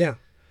with. Yeah.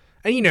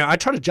 And you know, I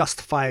try to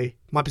justify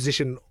my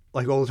position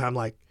like all the time,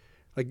 like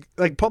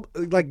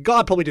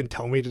God probably didn't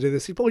tell me to do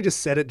this. He probably just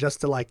said it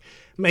just to like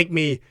make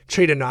me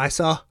treat her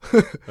nicer.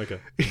 Okay.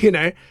 You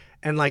know?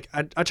 And like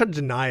I try to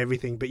deny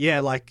everything, but yeah,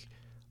 like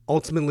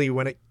ultimately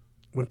when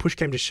push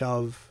came to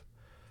shove,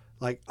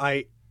 like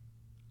I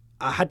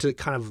had to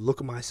kind of look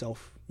at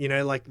myself, you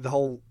know, like the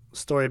whole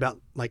story about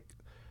like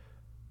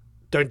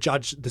don't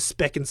judge the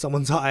speck in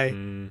someone's eye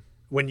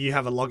when you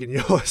have a log in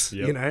yours,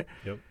 you know?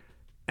 Yep.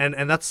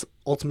 And that's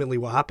ultimately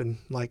what happened.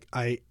 Like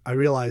I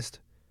realized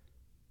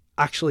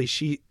actually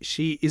she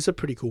is a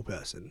pretty cool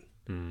person.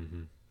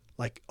 Mm-hmm.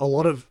 Like a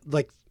lot of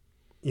like,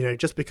 you know,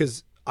 just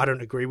because I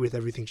don't agree with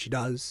everything she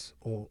does,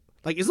 or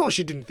like, it's not like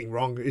she did anything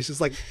wrong. It's just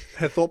like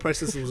her thought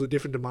process was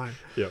different to mine.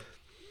 Yeah.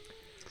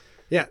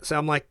 Yeah. So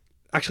I'm like,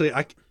 actually,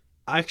 I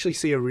actually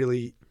see a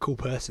really cool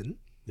person.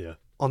 Yeah.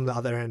 On the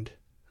other end,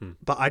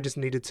 but I just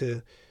needed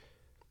to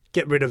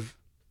get rid of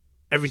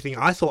everything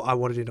I thought I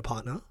wanted in a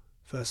partner.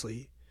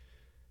 Firstly,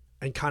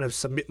 kind of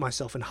submit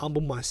myself and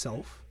humble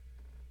myself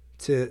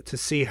to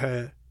see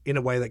her in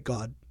a way that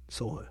God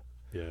saw her.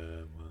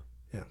 Yeah. Wow.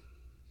 Yeah.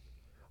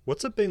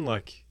 What's it been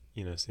like,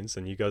 since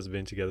then? You guys have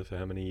been together for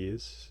how many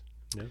years?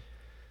 Yeah.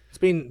 It's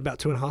been about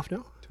 2.5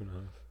 now.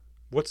 2.5.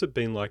 What's it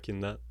been like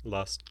in that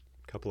last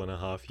couple and a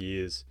half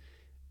years,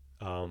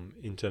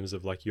 in terms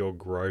of like your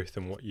growth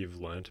and what you've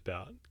learnt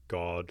about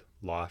God,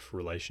 life,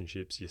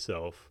 relationships,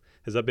 yourself?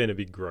 Has that been a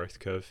big growth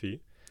curve for you?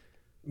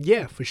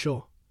 Yeah, for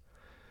sure.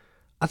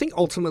 I think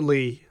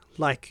ultimately,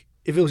 like,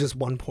 if it was just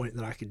one point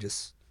that I could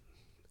just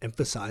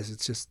emphasize,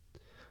 it's just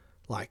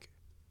like,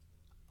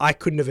 I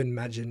couldn't have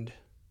imagined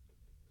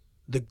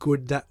the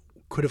good that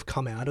could have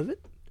come out of it.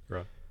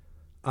 Right.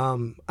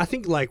 I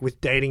think like with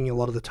dating, a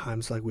lot of the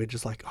times, like we're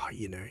just like,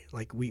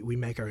 like we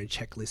make our own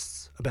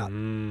checklists about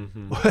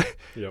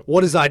Yep.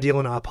 what is ideal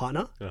in our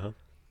partner. Uh-huh.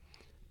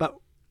 But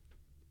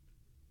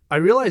I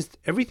realized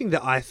everything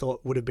that I thought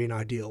would have been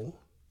ideal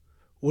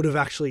would have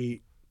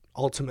actually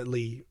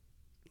ultimately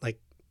like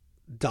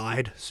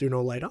died sooner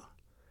or later.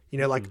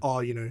 Like,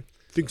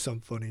 thinks I'm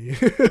funny.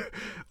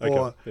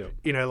 Or,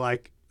 okay.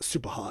 Like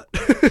super hot.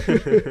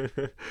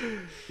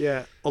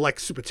 Yeah. Or like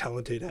super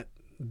talented at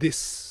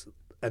this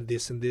and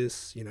this and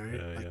this,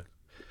 Yeah.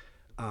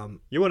 Yeah.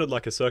 You wanted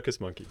like a circus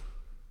monkey.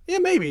 Yeah,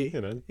 maybe.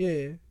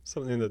 Yeah.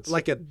 Something that's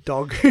Like a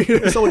dog.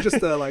 Someone just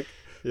to like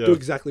do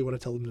exactly what I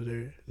tell them to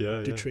do.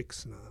 Yeah. Do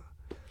tricks.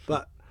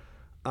 But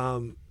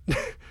I'm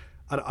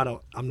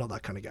not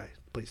that kind of guy.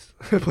 Please.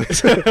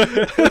 Please.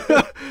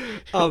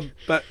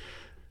 But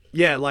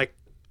yeah, like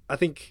I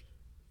think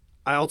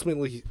I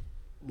ultimately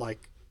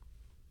like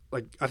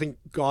I think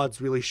God's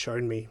really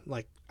shown me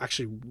like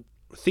actually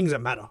things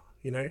that matter,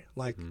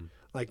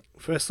 like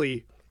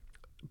firstly,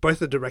 both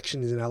the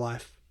directions in our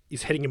life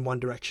is heading in one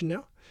direction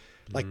now.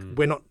 Like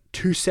we're not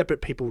two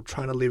separate people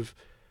trying to live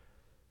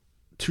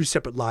two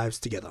separate lives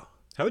together.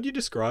 How would you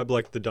describe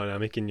like the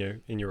dynamic in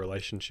your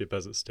relationship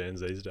as it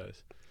stands these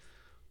days?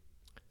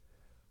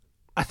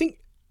 I think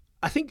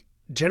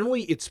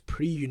generally it's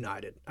pretty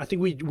united. I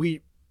think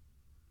we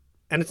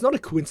and it's not a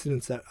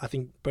coincidence that I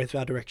think both of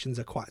our directions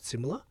are quite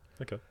similar.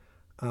 Okay.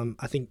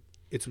 I think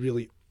it's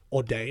really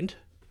ordained.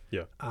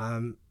 Yeah.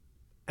 And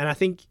I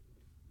think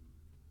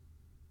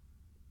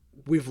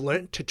we've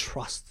learnt to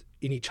trust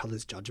in each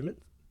other's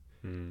judgment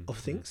of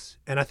things.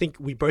 And I think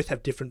we both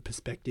have different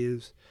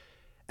perspectives,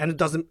 and it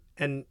doesn't,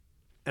 and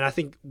I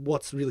think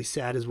what's really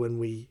sad is when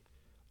we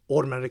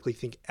automatically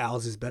think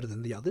ours is better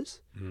than the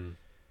others.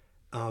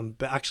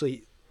 But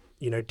actually,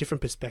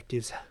 different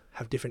perspectives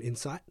have different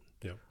insight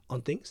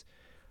on things.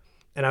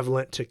 And I've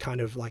learnt to kind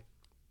of like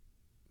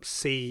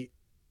see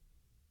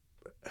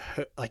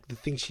her, like the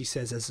things she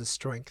says as a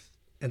strength,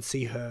 and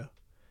see her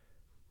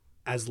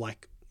as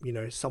like,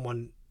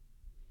 someone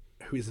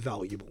who is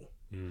valuable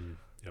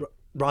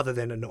rather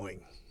than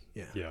annoying.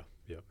 Yeah.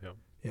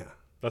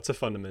 That's a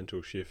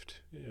fundamental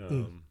shift.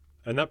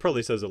 And that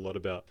probably says a lot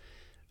about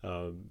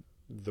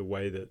the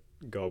way that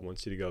God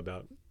wants you to go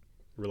about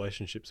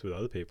relationships with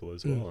other people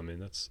as well. I mean,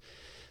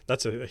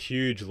 that's a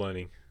huge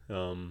learning.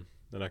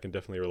 And I can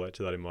definitely relate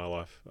to that in my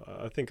life.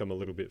 I think I'm a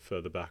little bit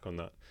further back on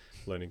that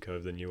learning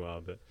curve than you are,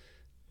 but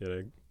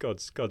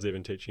God's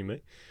even teaching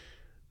me.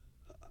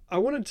 I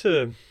wanted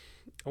to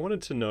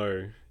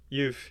know,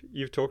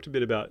 you've talked a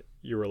bit about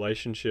your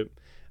relationship,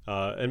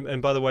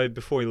 and by the way,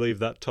 before we leave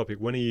that topic,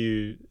 when are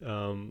you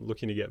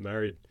looking to get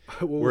married?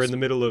 We're in the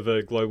middle of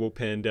a global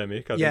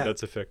pandemic. I think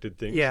that's affected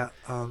things. Yeah,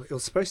 it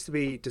was supposed to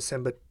be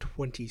December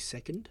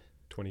 22nd.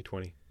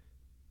 2020.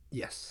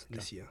 Yes, Okay.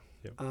 this year.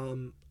 Yep.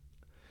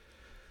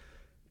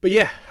 But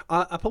yeah,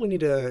 I probably need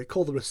to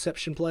call the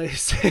reception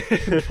place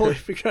and probably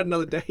figure out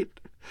another date.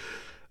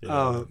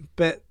 Yeah.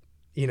 But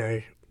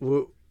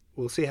we'll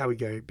see how we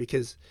go,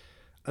 because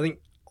I think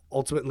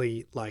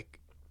ultimately, like,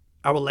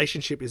 our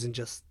relationship isn't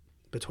just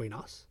between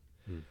us.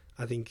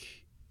 I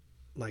think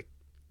like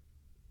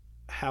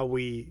how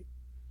we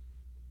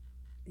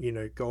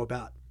go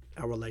about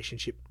our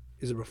relationship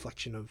is a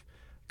reflection of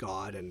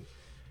God, and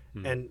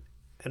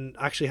I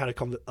actually had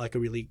a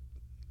really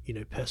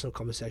personal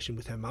conversation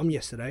with her mum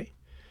yesterday,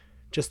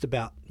 just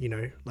about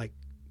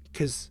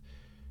because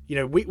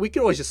we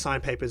could always just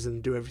sign papers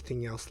and do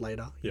everything else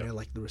later,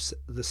 like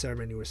the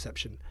ceremony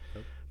reception.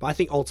 Yep. But I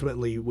think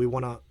ultimately we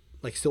want to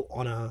like still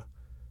honor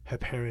her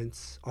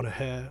parents, honor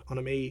her,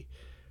 honor me,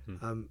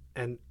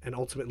 and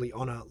ultimately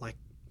honor like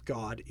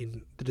God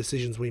in the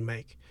decisions we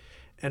make.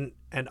 And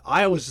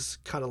I was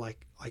just kind of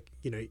like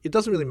it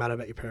doesn't really matter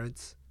about your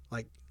parents.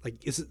 Like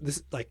is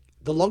this like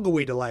the longer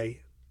we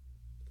delay,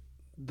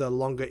 the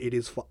longer it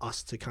is for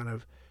us to kind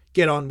of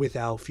get on with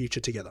our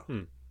future together.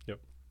 Yep.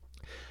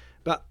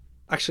 But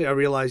actually, I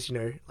realized,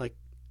 like,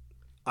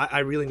 I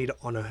really need to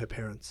honor her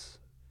parents,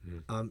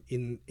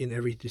 in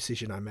every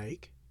decision I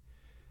make.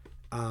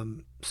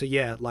 So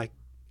yeah, like,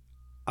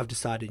 I've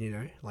decided,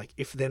 like,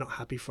 if they're not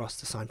happy for us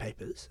to sign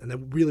papers and they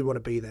really want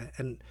to be there,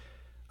 and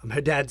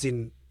her dad's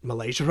in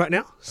Malaysia right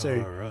now, so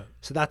right.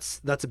 so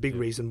that's a big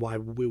reason why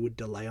we would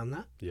delay on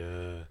that.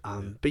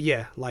 But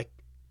yeah, like,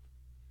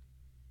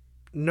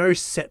 no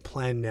set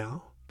plan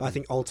now. But I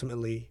think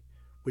ultimately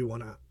we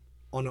want to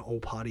honor all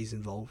parties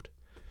involved.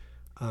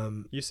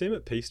 You seem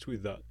at peace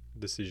with that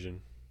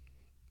decision.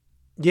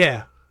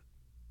 Yeah,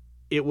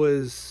 it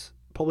was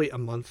probably a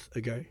month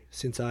ago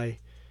since I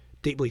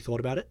deeply thought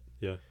about it.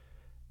 Yeah.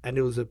 And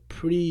it was a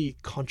pretty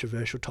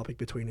controversial topic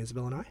between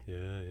Isabel and I.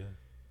 Yeah.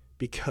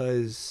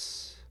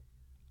 Because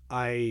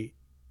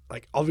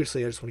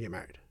obviously I just want to get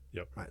married.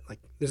 Yep. Right? Like,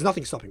 there's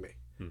nothing stopping me.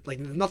 Like,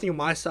 there's nothing on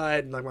my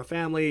side, like my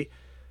family,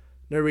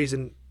 no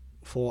reason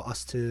for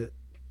us to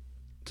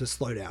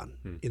slow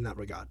down in that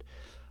regard.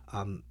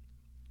 And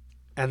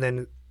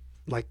then,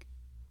 like,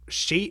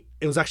 it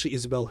was actually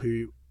Isabel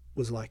who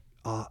was like,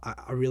 I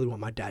really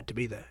want my dad to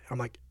be there. I'm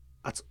like,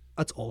 that's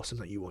awesome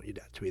that you want your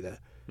dad to be there.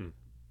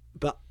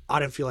 But I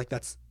don't feel like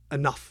that's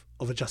enough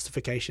of a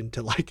justification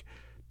to, like,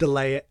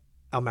 delay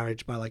our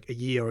marriage by, like, a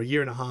year or a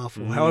year and a half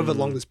or however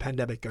long this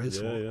pandemic goes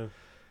for. Yeah.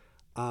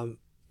 And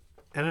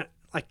I,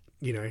 like,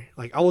 you know,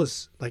 like, I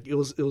was, like, it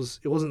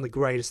wasn't the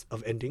greatest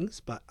of endings,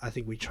 but I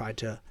think we tried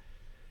to,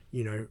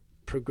 you know,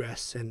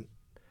 progress, and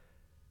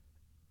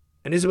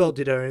Isabel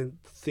did her own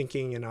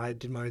thinking and I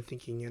did my own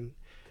thinking, and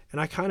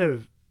I kind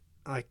of,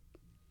 I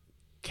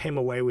came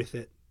away with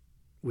it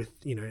with,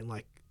 you know,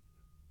 like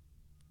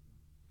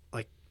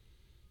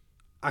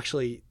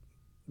actually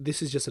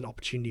this is just an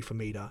opportunity for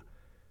me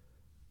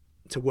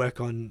to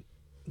work on,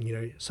 you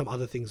know, some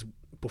other things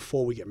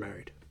before we get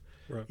married.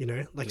 Right. You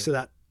know, like, so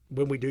that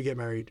when we do get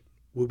married,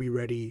 we'll be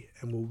ready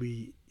and we'll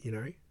be, you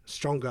know,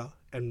 stronger,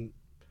 and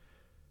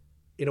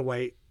in a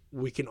way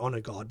we can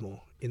honor God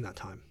more in that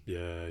time.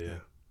 Yeah.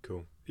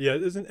 Cool. Yeah,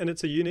 and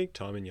it's a unique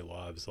time in your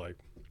lives. Like,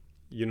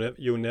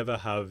 you'll never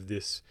have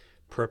this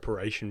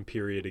preparation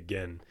period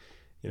again.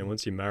 You know,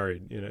 once you're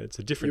married, you know, it's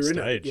a different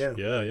stage.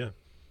 Yeah.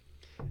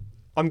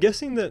 I'm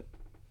guessing that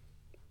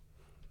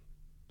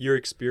your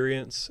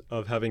experience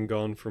of having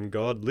gone from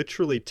God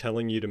literally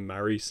telling you to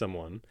marry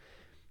someone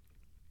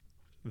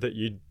that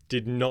you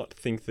did not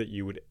think that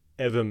you would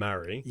ever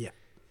marry. Yeah.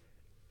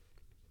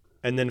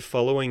 And then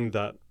following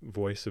that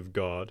voice of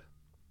God,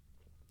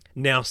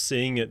 now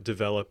seeing it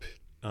develop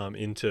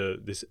into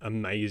this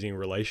amazing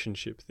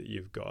relationship that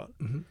you've got.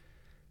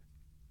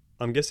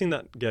 I'm guessing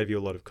that gave you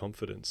a lot of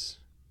confidence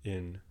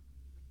in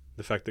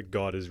the fact that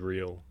God is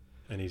real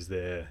and he's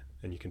there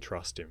and you can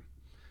trust him.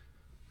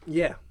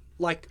 Yeah.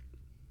 Like,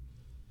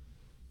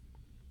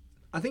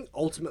 I think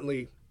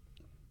ultimately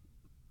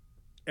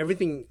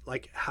everything,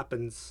 like,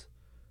 happens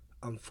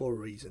for a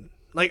reason.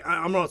 Like,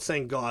 I'm not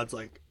saying God's,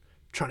 like,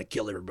 trying to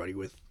kill everybody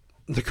with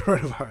the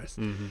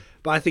coronavirus,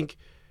 but I think,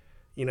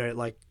 you know,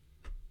 like,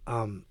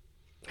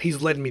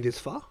 he's led me this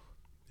far.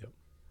 Yep.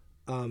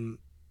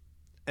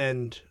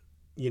 And,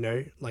 you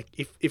know, like,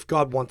 if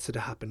God wants it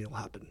to happen, it'll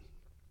happen.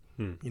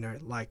 You know,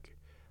 like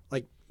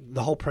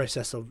the whole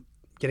process of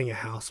getting a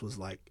house was,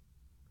 like,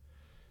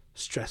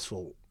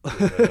 stressful.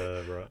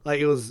 Right. Like,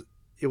 it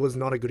was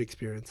not a good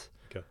experience.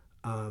 Okay.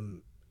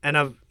 And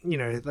I've, you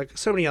know, like,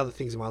 so many other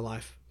things in my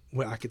life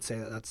where I could say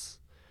that that's,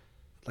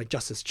 like,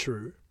 just as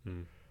true.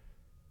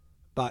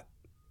 But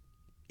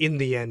in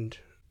the end,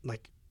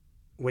 like,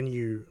 when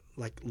you,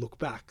 like, look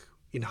back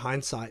in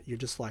hindsight, you're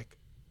just like,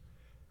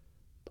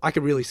 I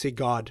could really see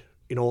God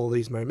in all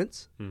these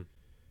moments.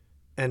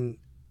 And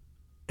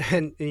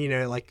you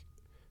know, like,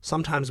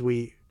 sometimes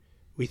we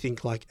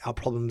think, like, our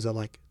problems are,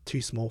 like,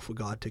 too small for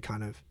God to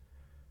kind of,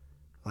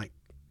 like,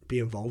 be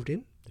involved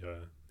in. Yeah.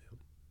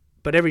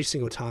 But every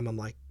single time I'm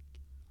like,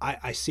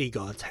 I see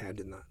God's hand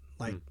in that.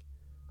 Like,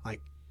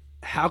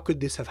 how could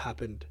this have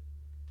happened?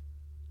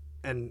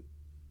 And,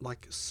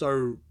 like,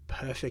 so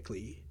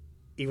perfectly,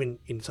 even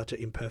in such an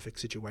imperfect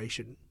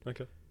situation.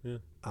 Okay. Yeah.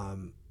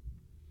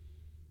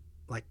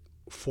 Like,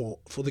 for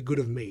the good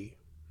of me.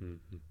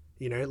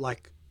 You know,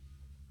 like,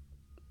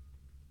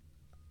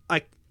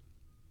 I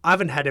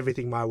haven't had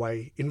everything my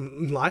way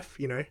in life,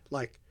 you know,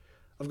 like,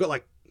 I've got,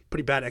 like,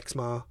 pretty bad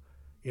eczema,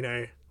 you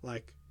know,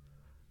 like,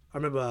 I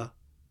remember,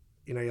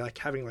 you know, like,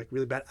 having, like,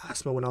 really bad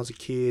asthma when I was a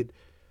kid.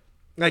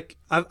 Like,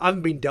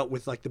 I've been dealt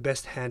with, like, the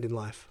best hand in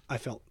life, I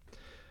felt.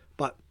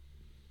 But,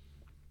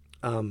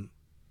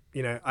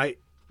 you know, I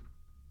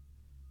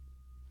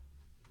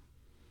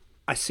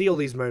see all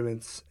these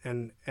moments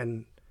and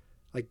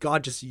like,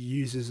 God just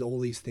uses all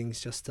these things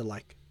just to,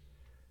 like,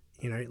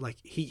 you know, like,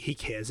 he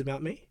cares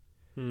about me.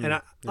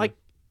 And like,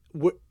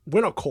 we're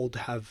not called to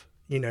have,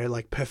 you know,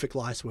 like, perfect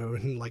lives where we're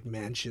in, like,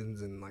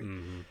 mansions and, like,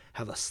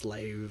 have a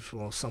slave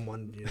or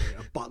someone, you know,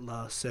 a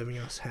butler serving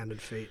us hand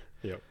and feet.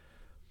 Yep.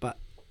 But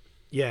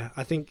yeah,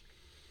 I think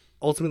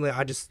ultimately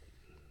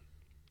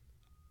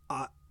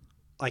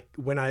like,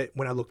 when I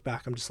look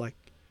back, I'm just like,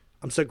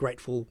 I'm so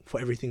grateful for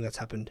everything that's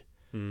happened.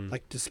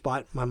 Like,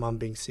 despite my mum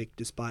being sick,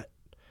 despite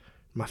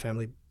my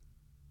family,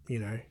 you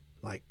know,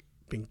 like,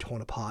 being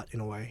torn apart in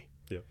a way.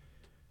 Yep.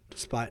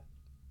 Despite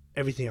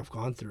everything I've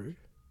gone through,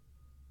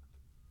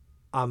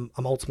 I'm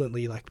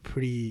ultimately, like,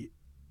 pretty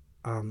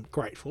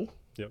grateful.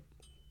 Yep.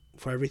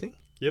 For everything.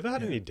 You ever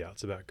had any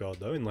doubts about God,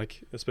 though, and,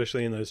 like,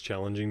 especially in those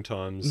challenging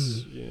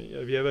times?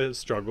 Have you ever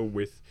struggled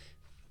with,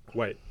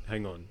 wait,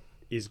 hang on,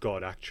 is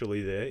God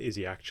actually there? Is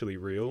he actually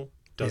real?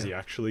 does he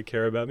actually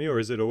care about me? Or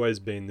has it always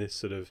been this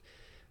sort of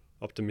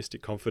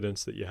optimistic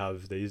confidence that you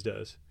have these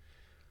days?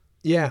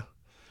 Yeah.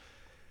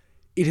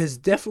 It has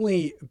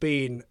definitely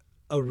been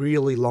a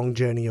really long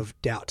journey of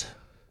doubt.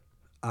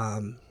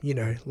 You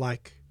know,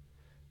 like,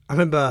 I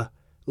remember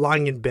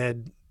lying in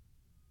bed,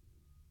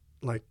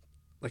 like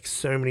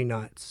so many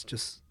nights,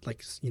 just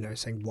like, you know,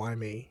 saying, why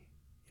me?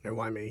 You know,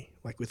 why me?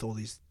 Like, with all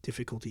these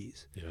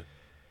difficulties. Yeah.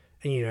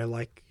 And, you know,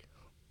 like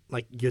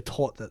you're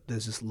taught that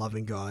there's this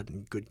loving God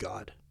and good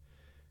God.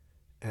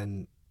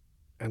 And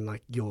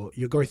like, you're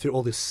going through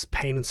all this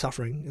pain and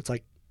suffering. It's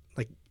like,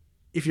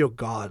 if you're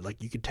God,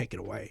 like, you could take it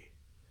away.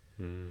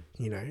 You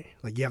know,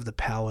 like, you have the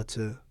power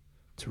to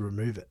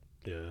remove it.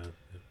 Yeah.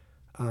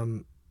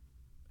 And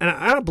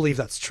I don't believe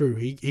that's true.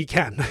 He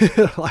can,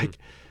 like,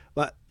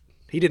 but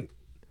he didn't.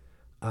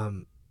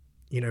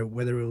 You know,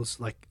 whether it was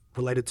like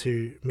related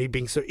to me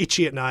being so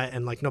itchy at night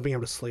and like not being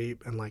able to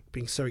sleep and like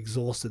being so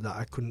exhausted that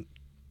I couldn't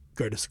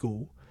go to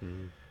school,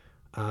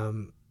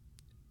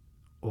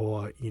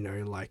 or, you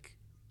know, like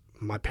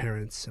my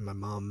parents and my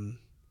mum,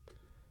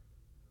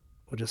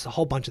 or just a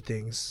whole bunch of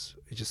things.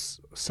 It just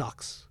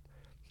sucks.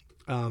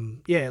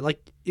 Yeah,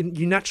 like,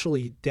 you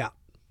naturally doubt.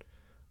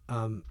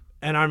 And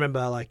I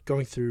remember like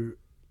going through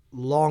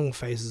long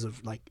phases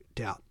of like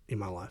doubt in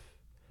my life.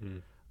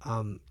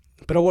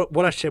 But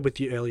what I shared with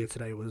you earlier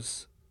today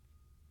was,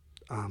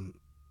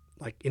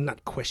 like, in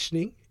that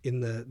questioning,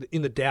 in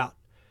the doubt,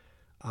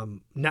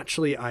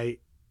 naturally I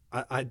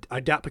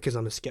doubt because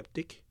I'm a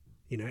skeptic.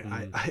 You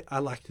know, I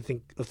like to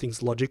think of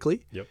things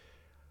logically. Yep.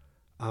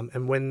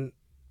 And when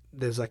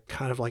there's like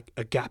kind of like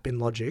a gap in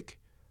logic,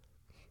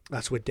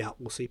 that's where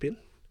doubt will seep in,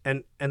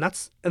 and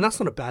that's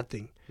not a bad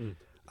thing.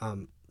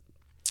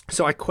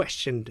 So I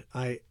questioned.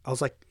 I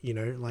was like, you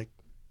know, like,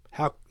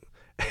 how,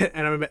 and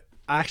I remember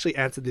I actually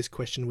answered this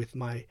question with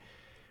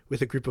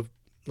a group of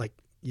like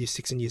year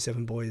 6 and year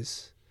 7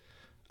 boys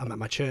at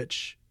my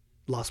church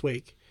last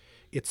week.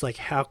 It's like,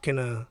 how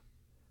can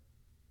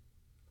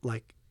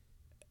like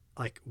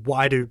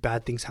why do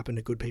bad things happen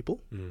to good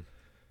people?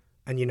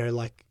 And, you know,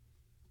 like,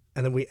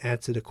 and then we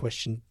answered a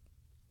question,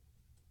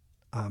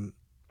 you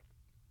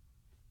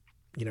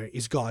know,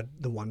 is God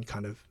the one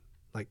kind of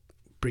like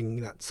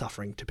bringing that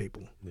suffering to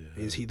people? Yeah.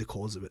 Is he the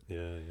cause of it?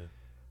 Yeah.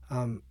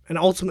 And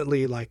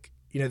ultimately, like,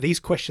 you know, these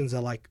questions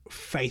are like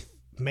faith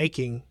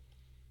making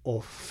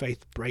or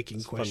faith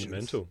breaking questions.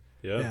 Fundamental.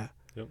 Yeah.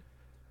 Yep.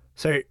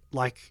 So,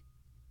 like,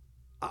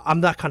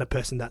 I'm that kind of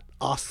person that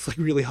asks like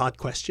really hard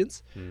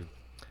questions.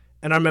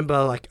 And I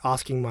remember like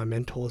asking my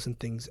mentors and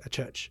things at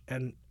church,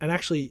 and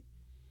actually,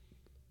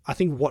 I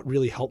think what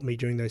really helped me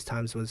during those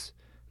times was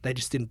they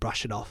just didn't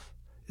brush it off.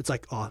 It's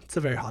like, oh, it's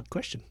a very hard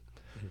question.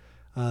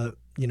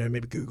 You know,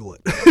 maybe Google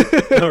it.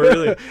 Oh,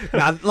 really?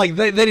 Nah, like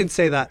they didn't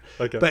say that.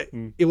 Okay. But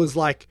it was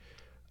like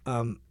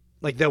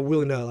they're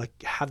willing to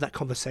like have that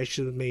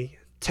conversation with me,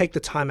 take the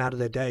time out of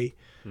their day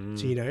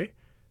to, you know,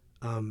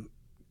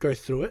 go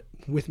through it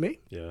with me.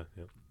 Yeah.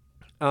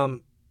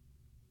 And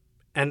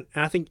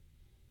I think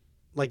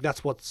like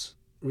that's what's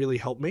really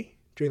helped me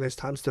during those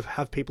times, to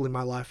have people in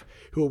my life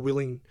who are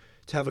willing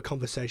to have a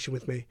conversation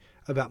with me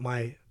about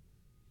my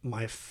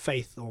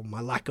faith or my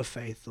lack of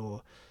faith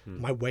or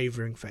my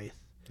wavering faith.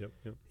 Yep.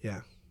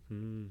 Yeah.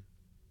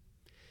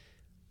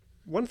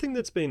 One thing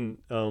that's been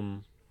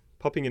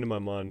popping into my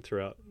mind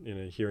throughout, you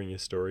know, hearing your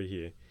story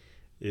here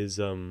is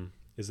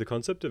the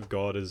concept of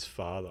God as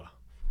Father.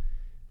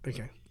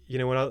 Okay. You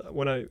know,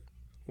 when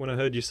I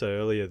heard you say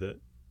earlier that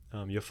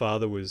your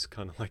father was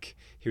kind of like,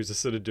 he was the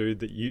sort of dude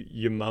that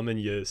your mum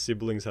and your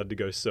siblings had to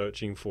go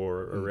searching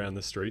for around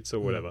the streets or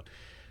whatever.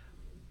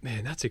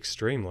 Man, that's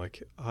extreme.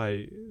 Like,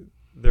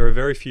 there are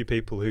very few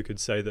people who could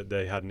say that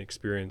they had an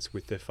experience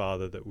with their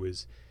father that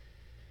was,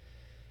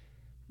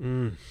 I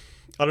don't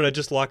know,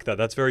 just like that.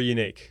 That's very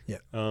unique. Yeah.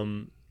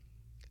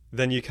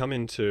 Then you come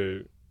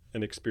into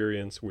an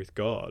experience with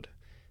God,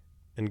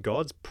 and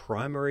God's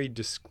primary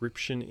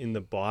description in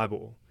the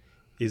Bible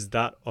is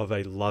that of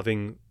a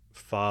loving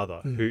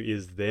father who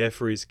is there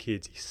for his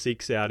kids. He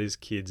seeks out his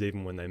kids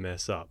even when they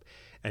mess up,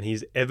 and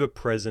he's ever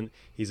present,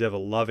 he's ever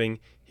loving,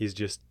 he's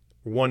just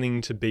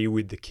wanting to be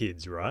with the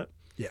kids, right?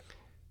 Yeah.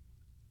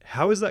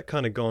 How has that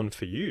kind of gone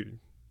for you?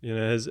 You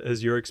know,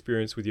 has your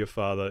experience with your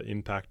father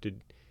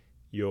impacted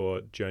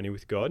your journey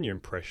with God and your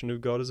impression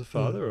of God as a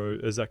father, or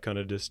is that kind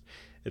of just,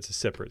 it's a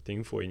separate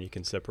thing for you and you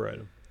can separate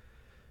them?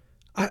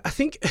 I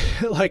think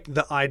like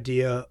the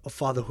idea of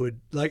fatherhood,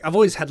 like I've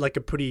always had like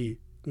a pretty,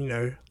 you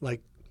know,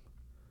 like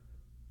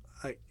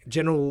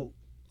general,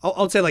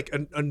 I'll say like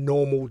a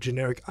normal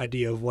generic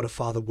idea of what a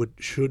father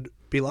should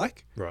be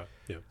like. Right.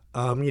 Yeah.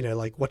 You know,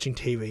 like watching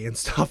TV and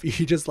stuff,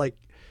 you just like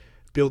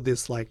build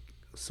this like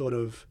sort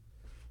of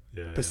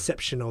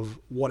perception of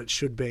what it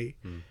should be.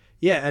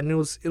 Yeah. And it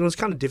was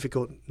kind of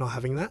difficult not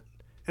having that.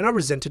 And I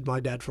resented my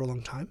dad for a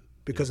long time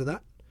because of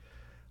that.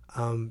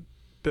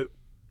 But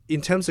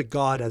in terms of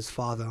God as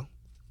father,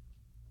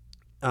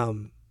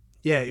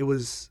 it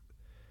was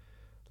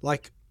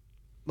like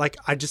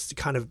I just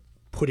kind of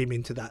put him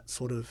into that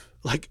sort of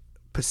like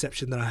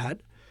perception that I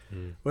had,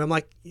 where I'm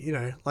like, you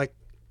know, like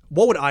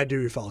what would I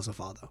do if I was a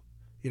father?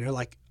 You know,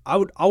 like I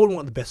would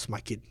want the best for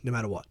my kid no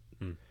matter what.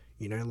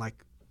 You know,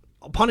 like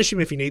I'll punish him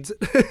if he needs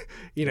it.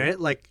 You know,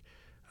 like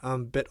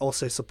but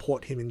also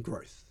support him in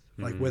growth.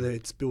 Like whether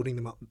it's building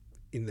them up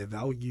in their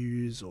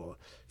values or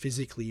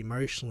physically,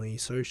 emotionally,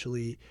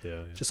 socially,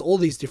 just all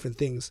these different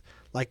things.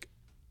 Like,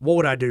 what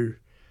would I do?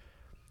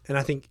 And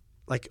I think,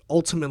 like,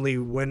 ultimately,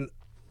 when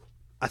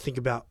I think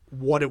about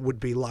what it would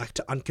be like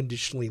to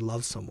unconditionally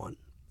love someone,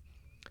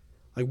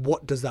 like,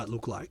 what does that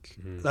look like?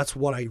 That's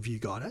what I view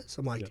God as.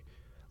 I'm like,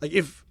 like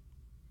if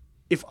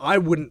I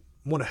wouldn't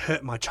want to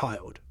hurt my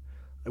child,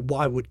 like,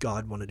 why would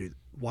God want to do that?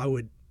 Why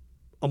would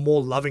a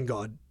more loving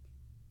God,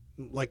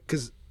 like,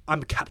 because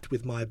I'm capped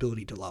with my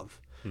ability to love.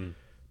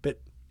 But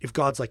if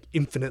God's like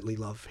infinitely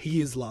love,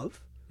 he is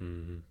love,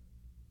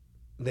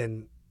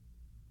 then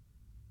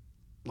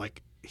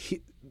like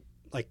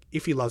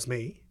if he loves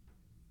me,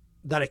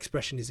 that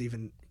expression is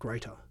even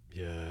greater.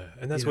 Yeah.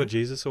 And that's what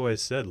Jesus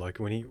always said. Like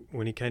when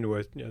he came to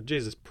earth,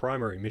 Jesus'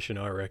 primary mission,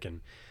 I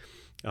reckon,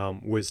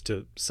 was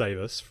to save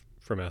us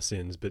from our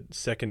sins. But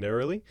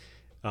secondarily,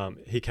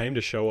 he came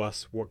to show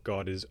us what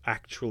God is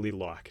actually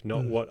like,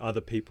 not what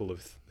other people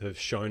have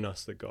shown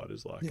us that God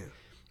is like.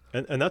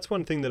 And that's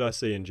one thing that I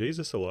see in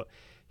Jesus a lot.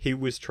 He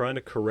was trying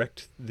to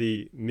correct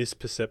the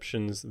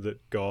misperceptions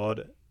that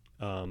God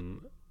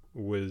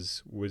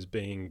was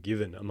being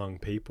given among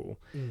people.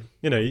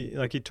 You know,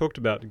 like he talked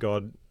about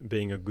God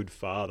being a good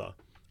father.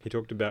 He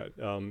talked about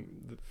the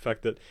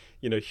fact that,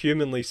 you know,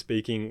 humanly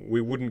speaking,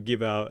 we wouldn't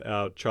give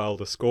our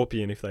child a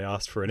scorpion if they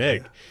asked for an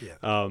egg.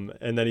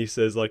 And then he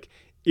says, like,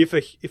 if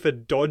a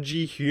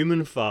dodgy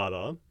human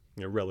father,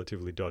 you know,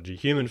 relatively dodgy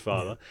human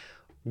father,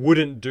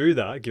 wouldn't do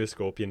that, give a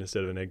scorpion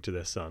instead of an egg to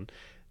their son,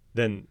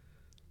 then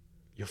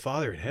your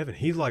Father in heaven,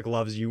 he like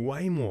loves you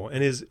way more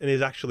and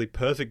is actually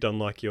perfect,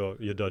 unlike your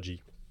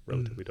dodgy,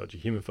 relatively dodgy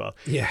human father.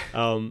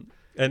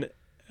 And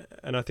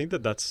I think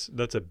that's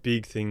a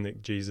big thing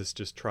that Jesus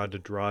just tried to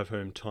drive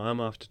home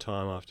time after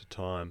time after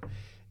time,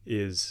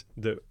 is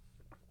that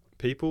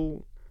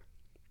people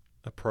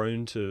are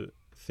prone to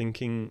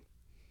thinking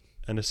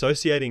and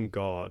associating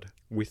God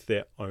with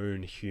their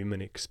own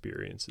human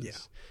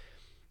experiences.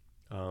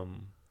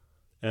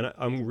 And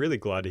I'm really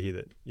glad to hear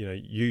that, you know,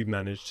 you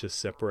managed to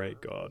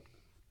separate God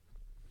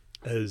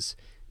as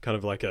kind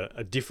of like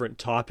a different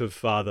type of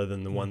father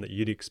than the one that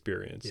you'd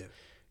experienced.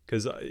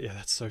 Because,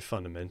 that's so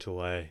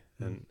fundamental, eh?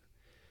 And,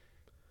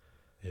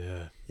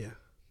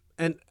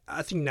 And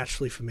I think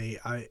naturally for me,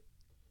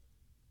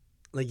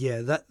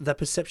 that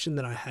perception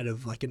that I had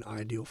of, like, an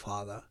ideal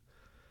father,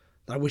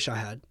 that I wish I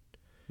had,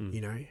 you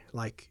know,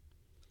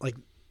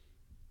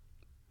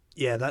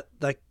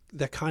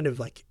 that kind of,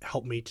 like,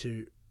 helped me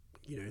to,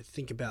 you know,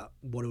 think about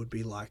what it would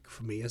be like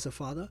for me as a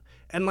father.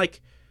 And,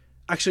 like,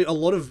 actually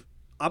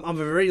I'm a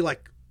very,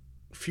 like,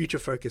 future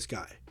focused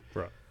guy.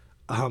 Right.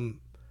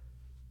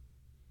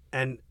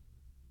 And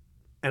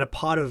a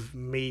part of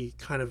me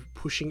kind of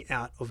pushing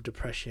out of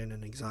depression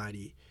and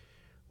anxiety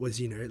was,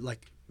 you know,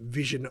 like,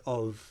 vision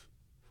of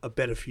a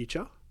better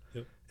future.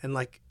 And,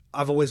 like,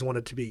 I've always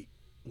wanted to be,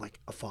 like,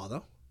 a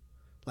father.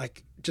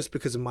 Like, just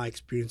because of my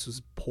experience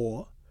was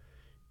poor,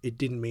 it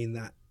didn't mean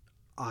that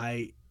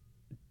I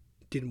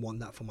didn't want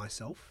that for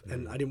myself,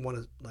 and I didn't want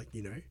to, like,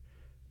 you know,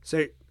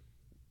 so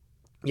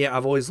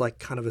I've always, like,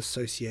 kind of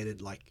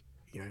associated, like,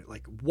 you know,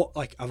 like, what,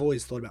 like, I've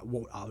always thought about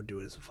what I would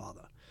do as a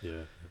father.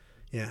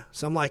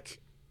 So I'm like,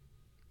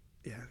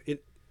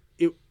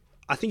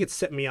 I think it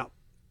set me up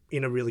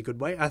in a really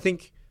good way. I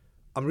think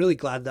I'm really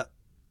glad that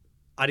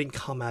I didn't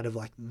come out of,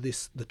 like,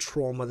 the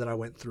trauma that I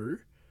went through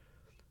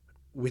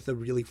with a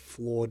really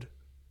flawed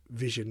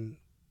vision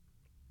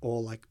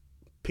or, like,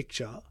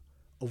 picture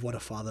of what a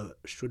father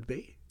should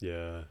be.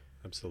 Yeah,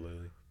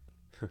 absolutely.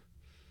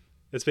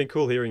 It's been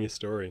cool hearing your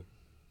story,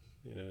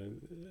 you know,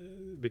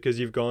 because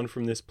you've gone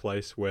from this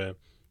place where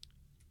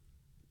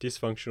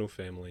dysfunctional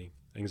family,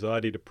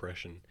 anxiety,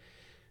 depression,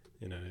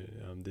 you know,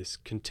 this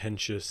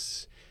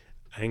contentious,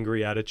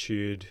 angry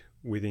attitude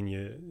within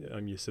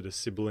your sort of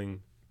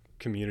sibling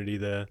community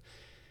there.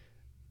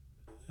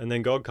 And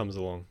then God comes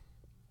along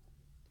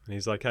and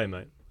he's like, hey,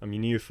 mate, I'm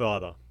your new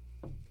father.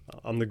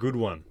 I'm the good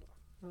one.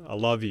 I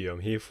love you. I'm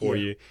here for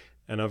you.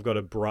 And I've got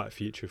a bright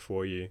future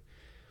for you.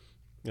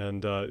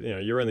 And, you know,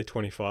 you're only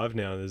 25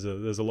 now. There's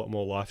a lot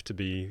more life to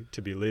be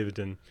lived.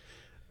 And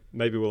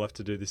maybe we'll have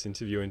to do this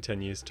interview in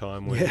 10 years'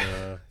 time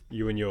when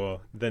you and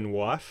your then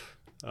wife,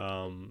 you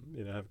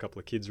know, have a couple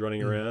of kids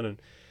running around.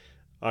 And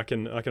I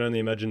can only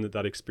imagine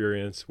that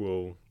experience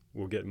will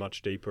get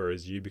much deeper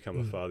as you become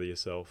a father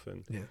yourself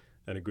and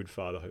a good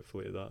father,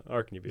 hopefully, at that. I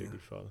reckon you'll be a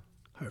good father.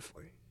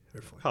 Hopefully.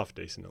 Half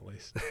decent, at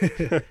least.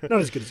 Not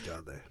as good as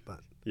God, though,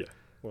 but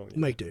well,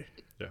 make do.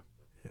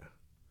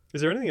 Is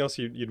there anything else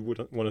you'd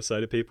want to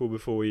say to people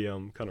before we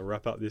kind of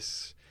wrap up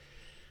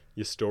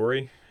your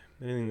story?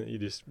 Anything that you're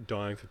just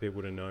dying for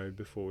people to know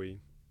before we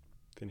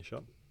finish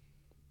up?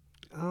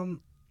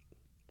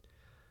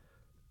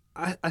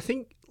 I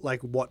think,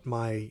 like, what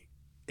my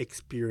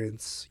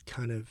experience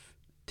kind of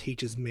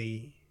teaches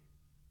me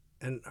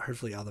and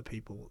hopefully other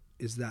people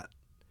is that,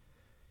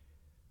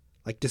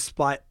 like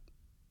despite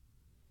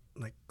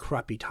like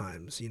crappy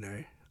times,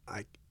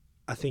 I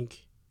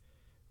think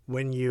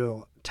when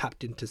you're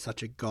tapped into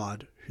such a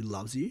God who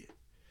loves you,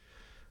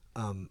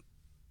 and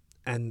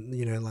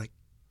like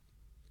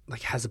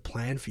has a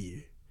plan for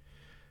you,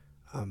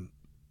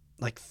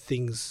 like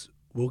things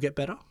will get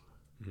better.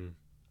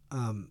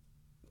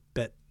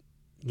 But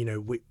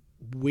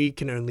we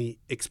can only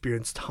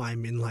experience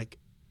time in like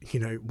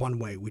one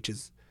way, which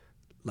is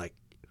like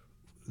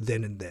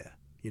then and there.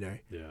 Yeah.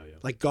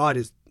 Like God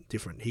is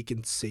different. He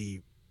can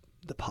see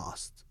the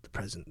past, the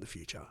present, the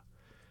future,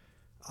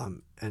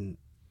 and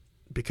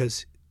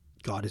because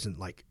God isn't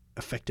like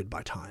affected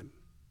by time,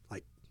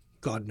 like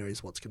God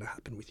knows what's going to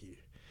happen with you.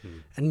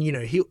 And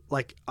he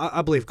like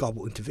I believe God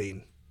will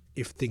intervene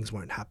if things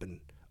won't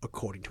happen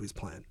according to his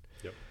plan.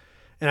 Yep.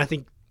 And I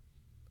think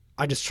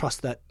I just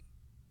trust that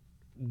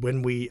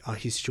when we are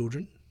his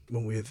children,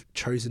 when we have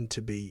chosen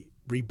to be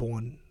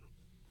reborn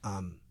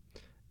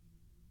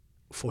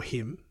for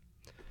him,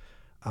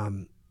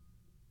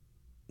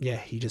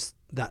 he just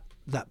that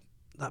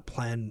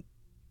plan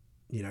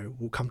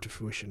will come to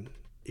fruition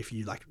if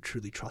you like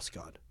truly trust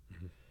God.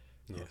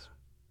 Nice.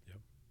 Yeah.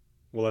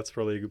 Well, that's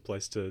probably a good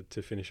place to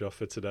finish off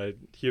for today.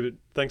 Hubert,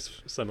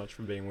 thanks so much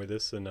for being with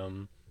us,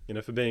 and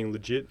for being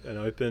legit and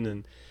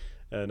open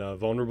and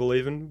vulnerable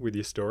even with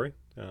your story.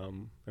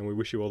 And we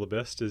wish you all the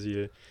best as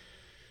you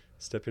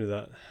step into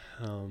that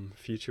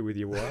future with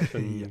your wife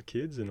and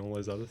kids and all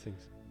those other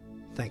things.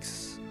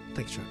 Thanks,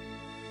 Trent.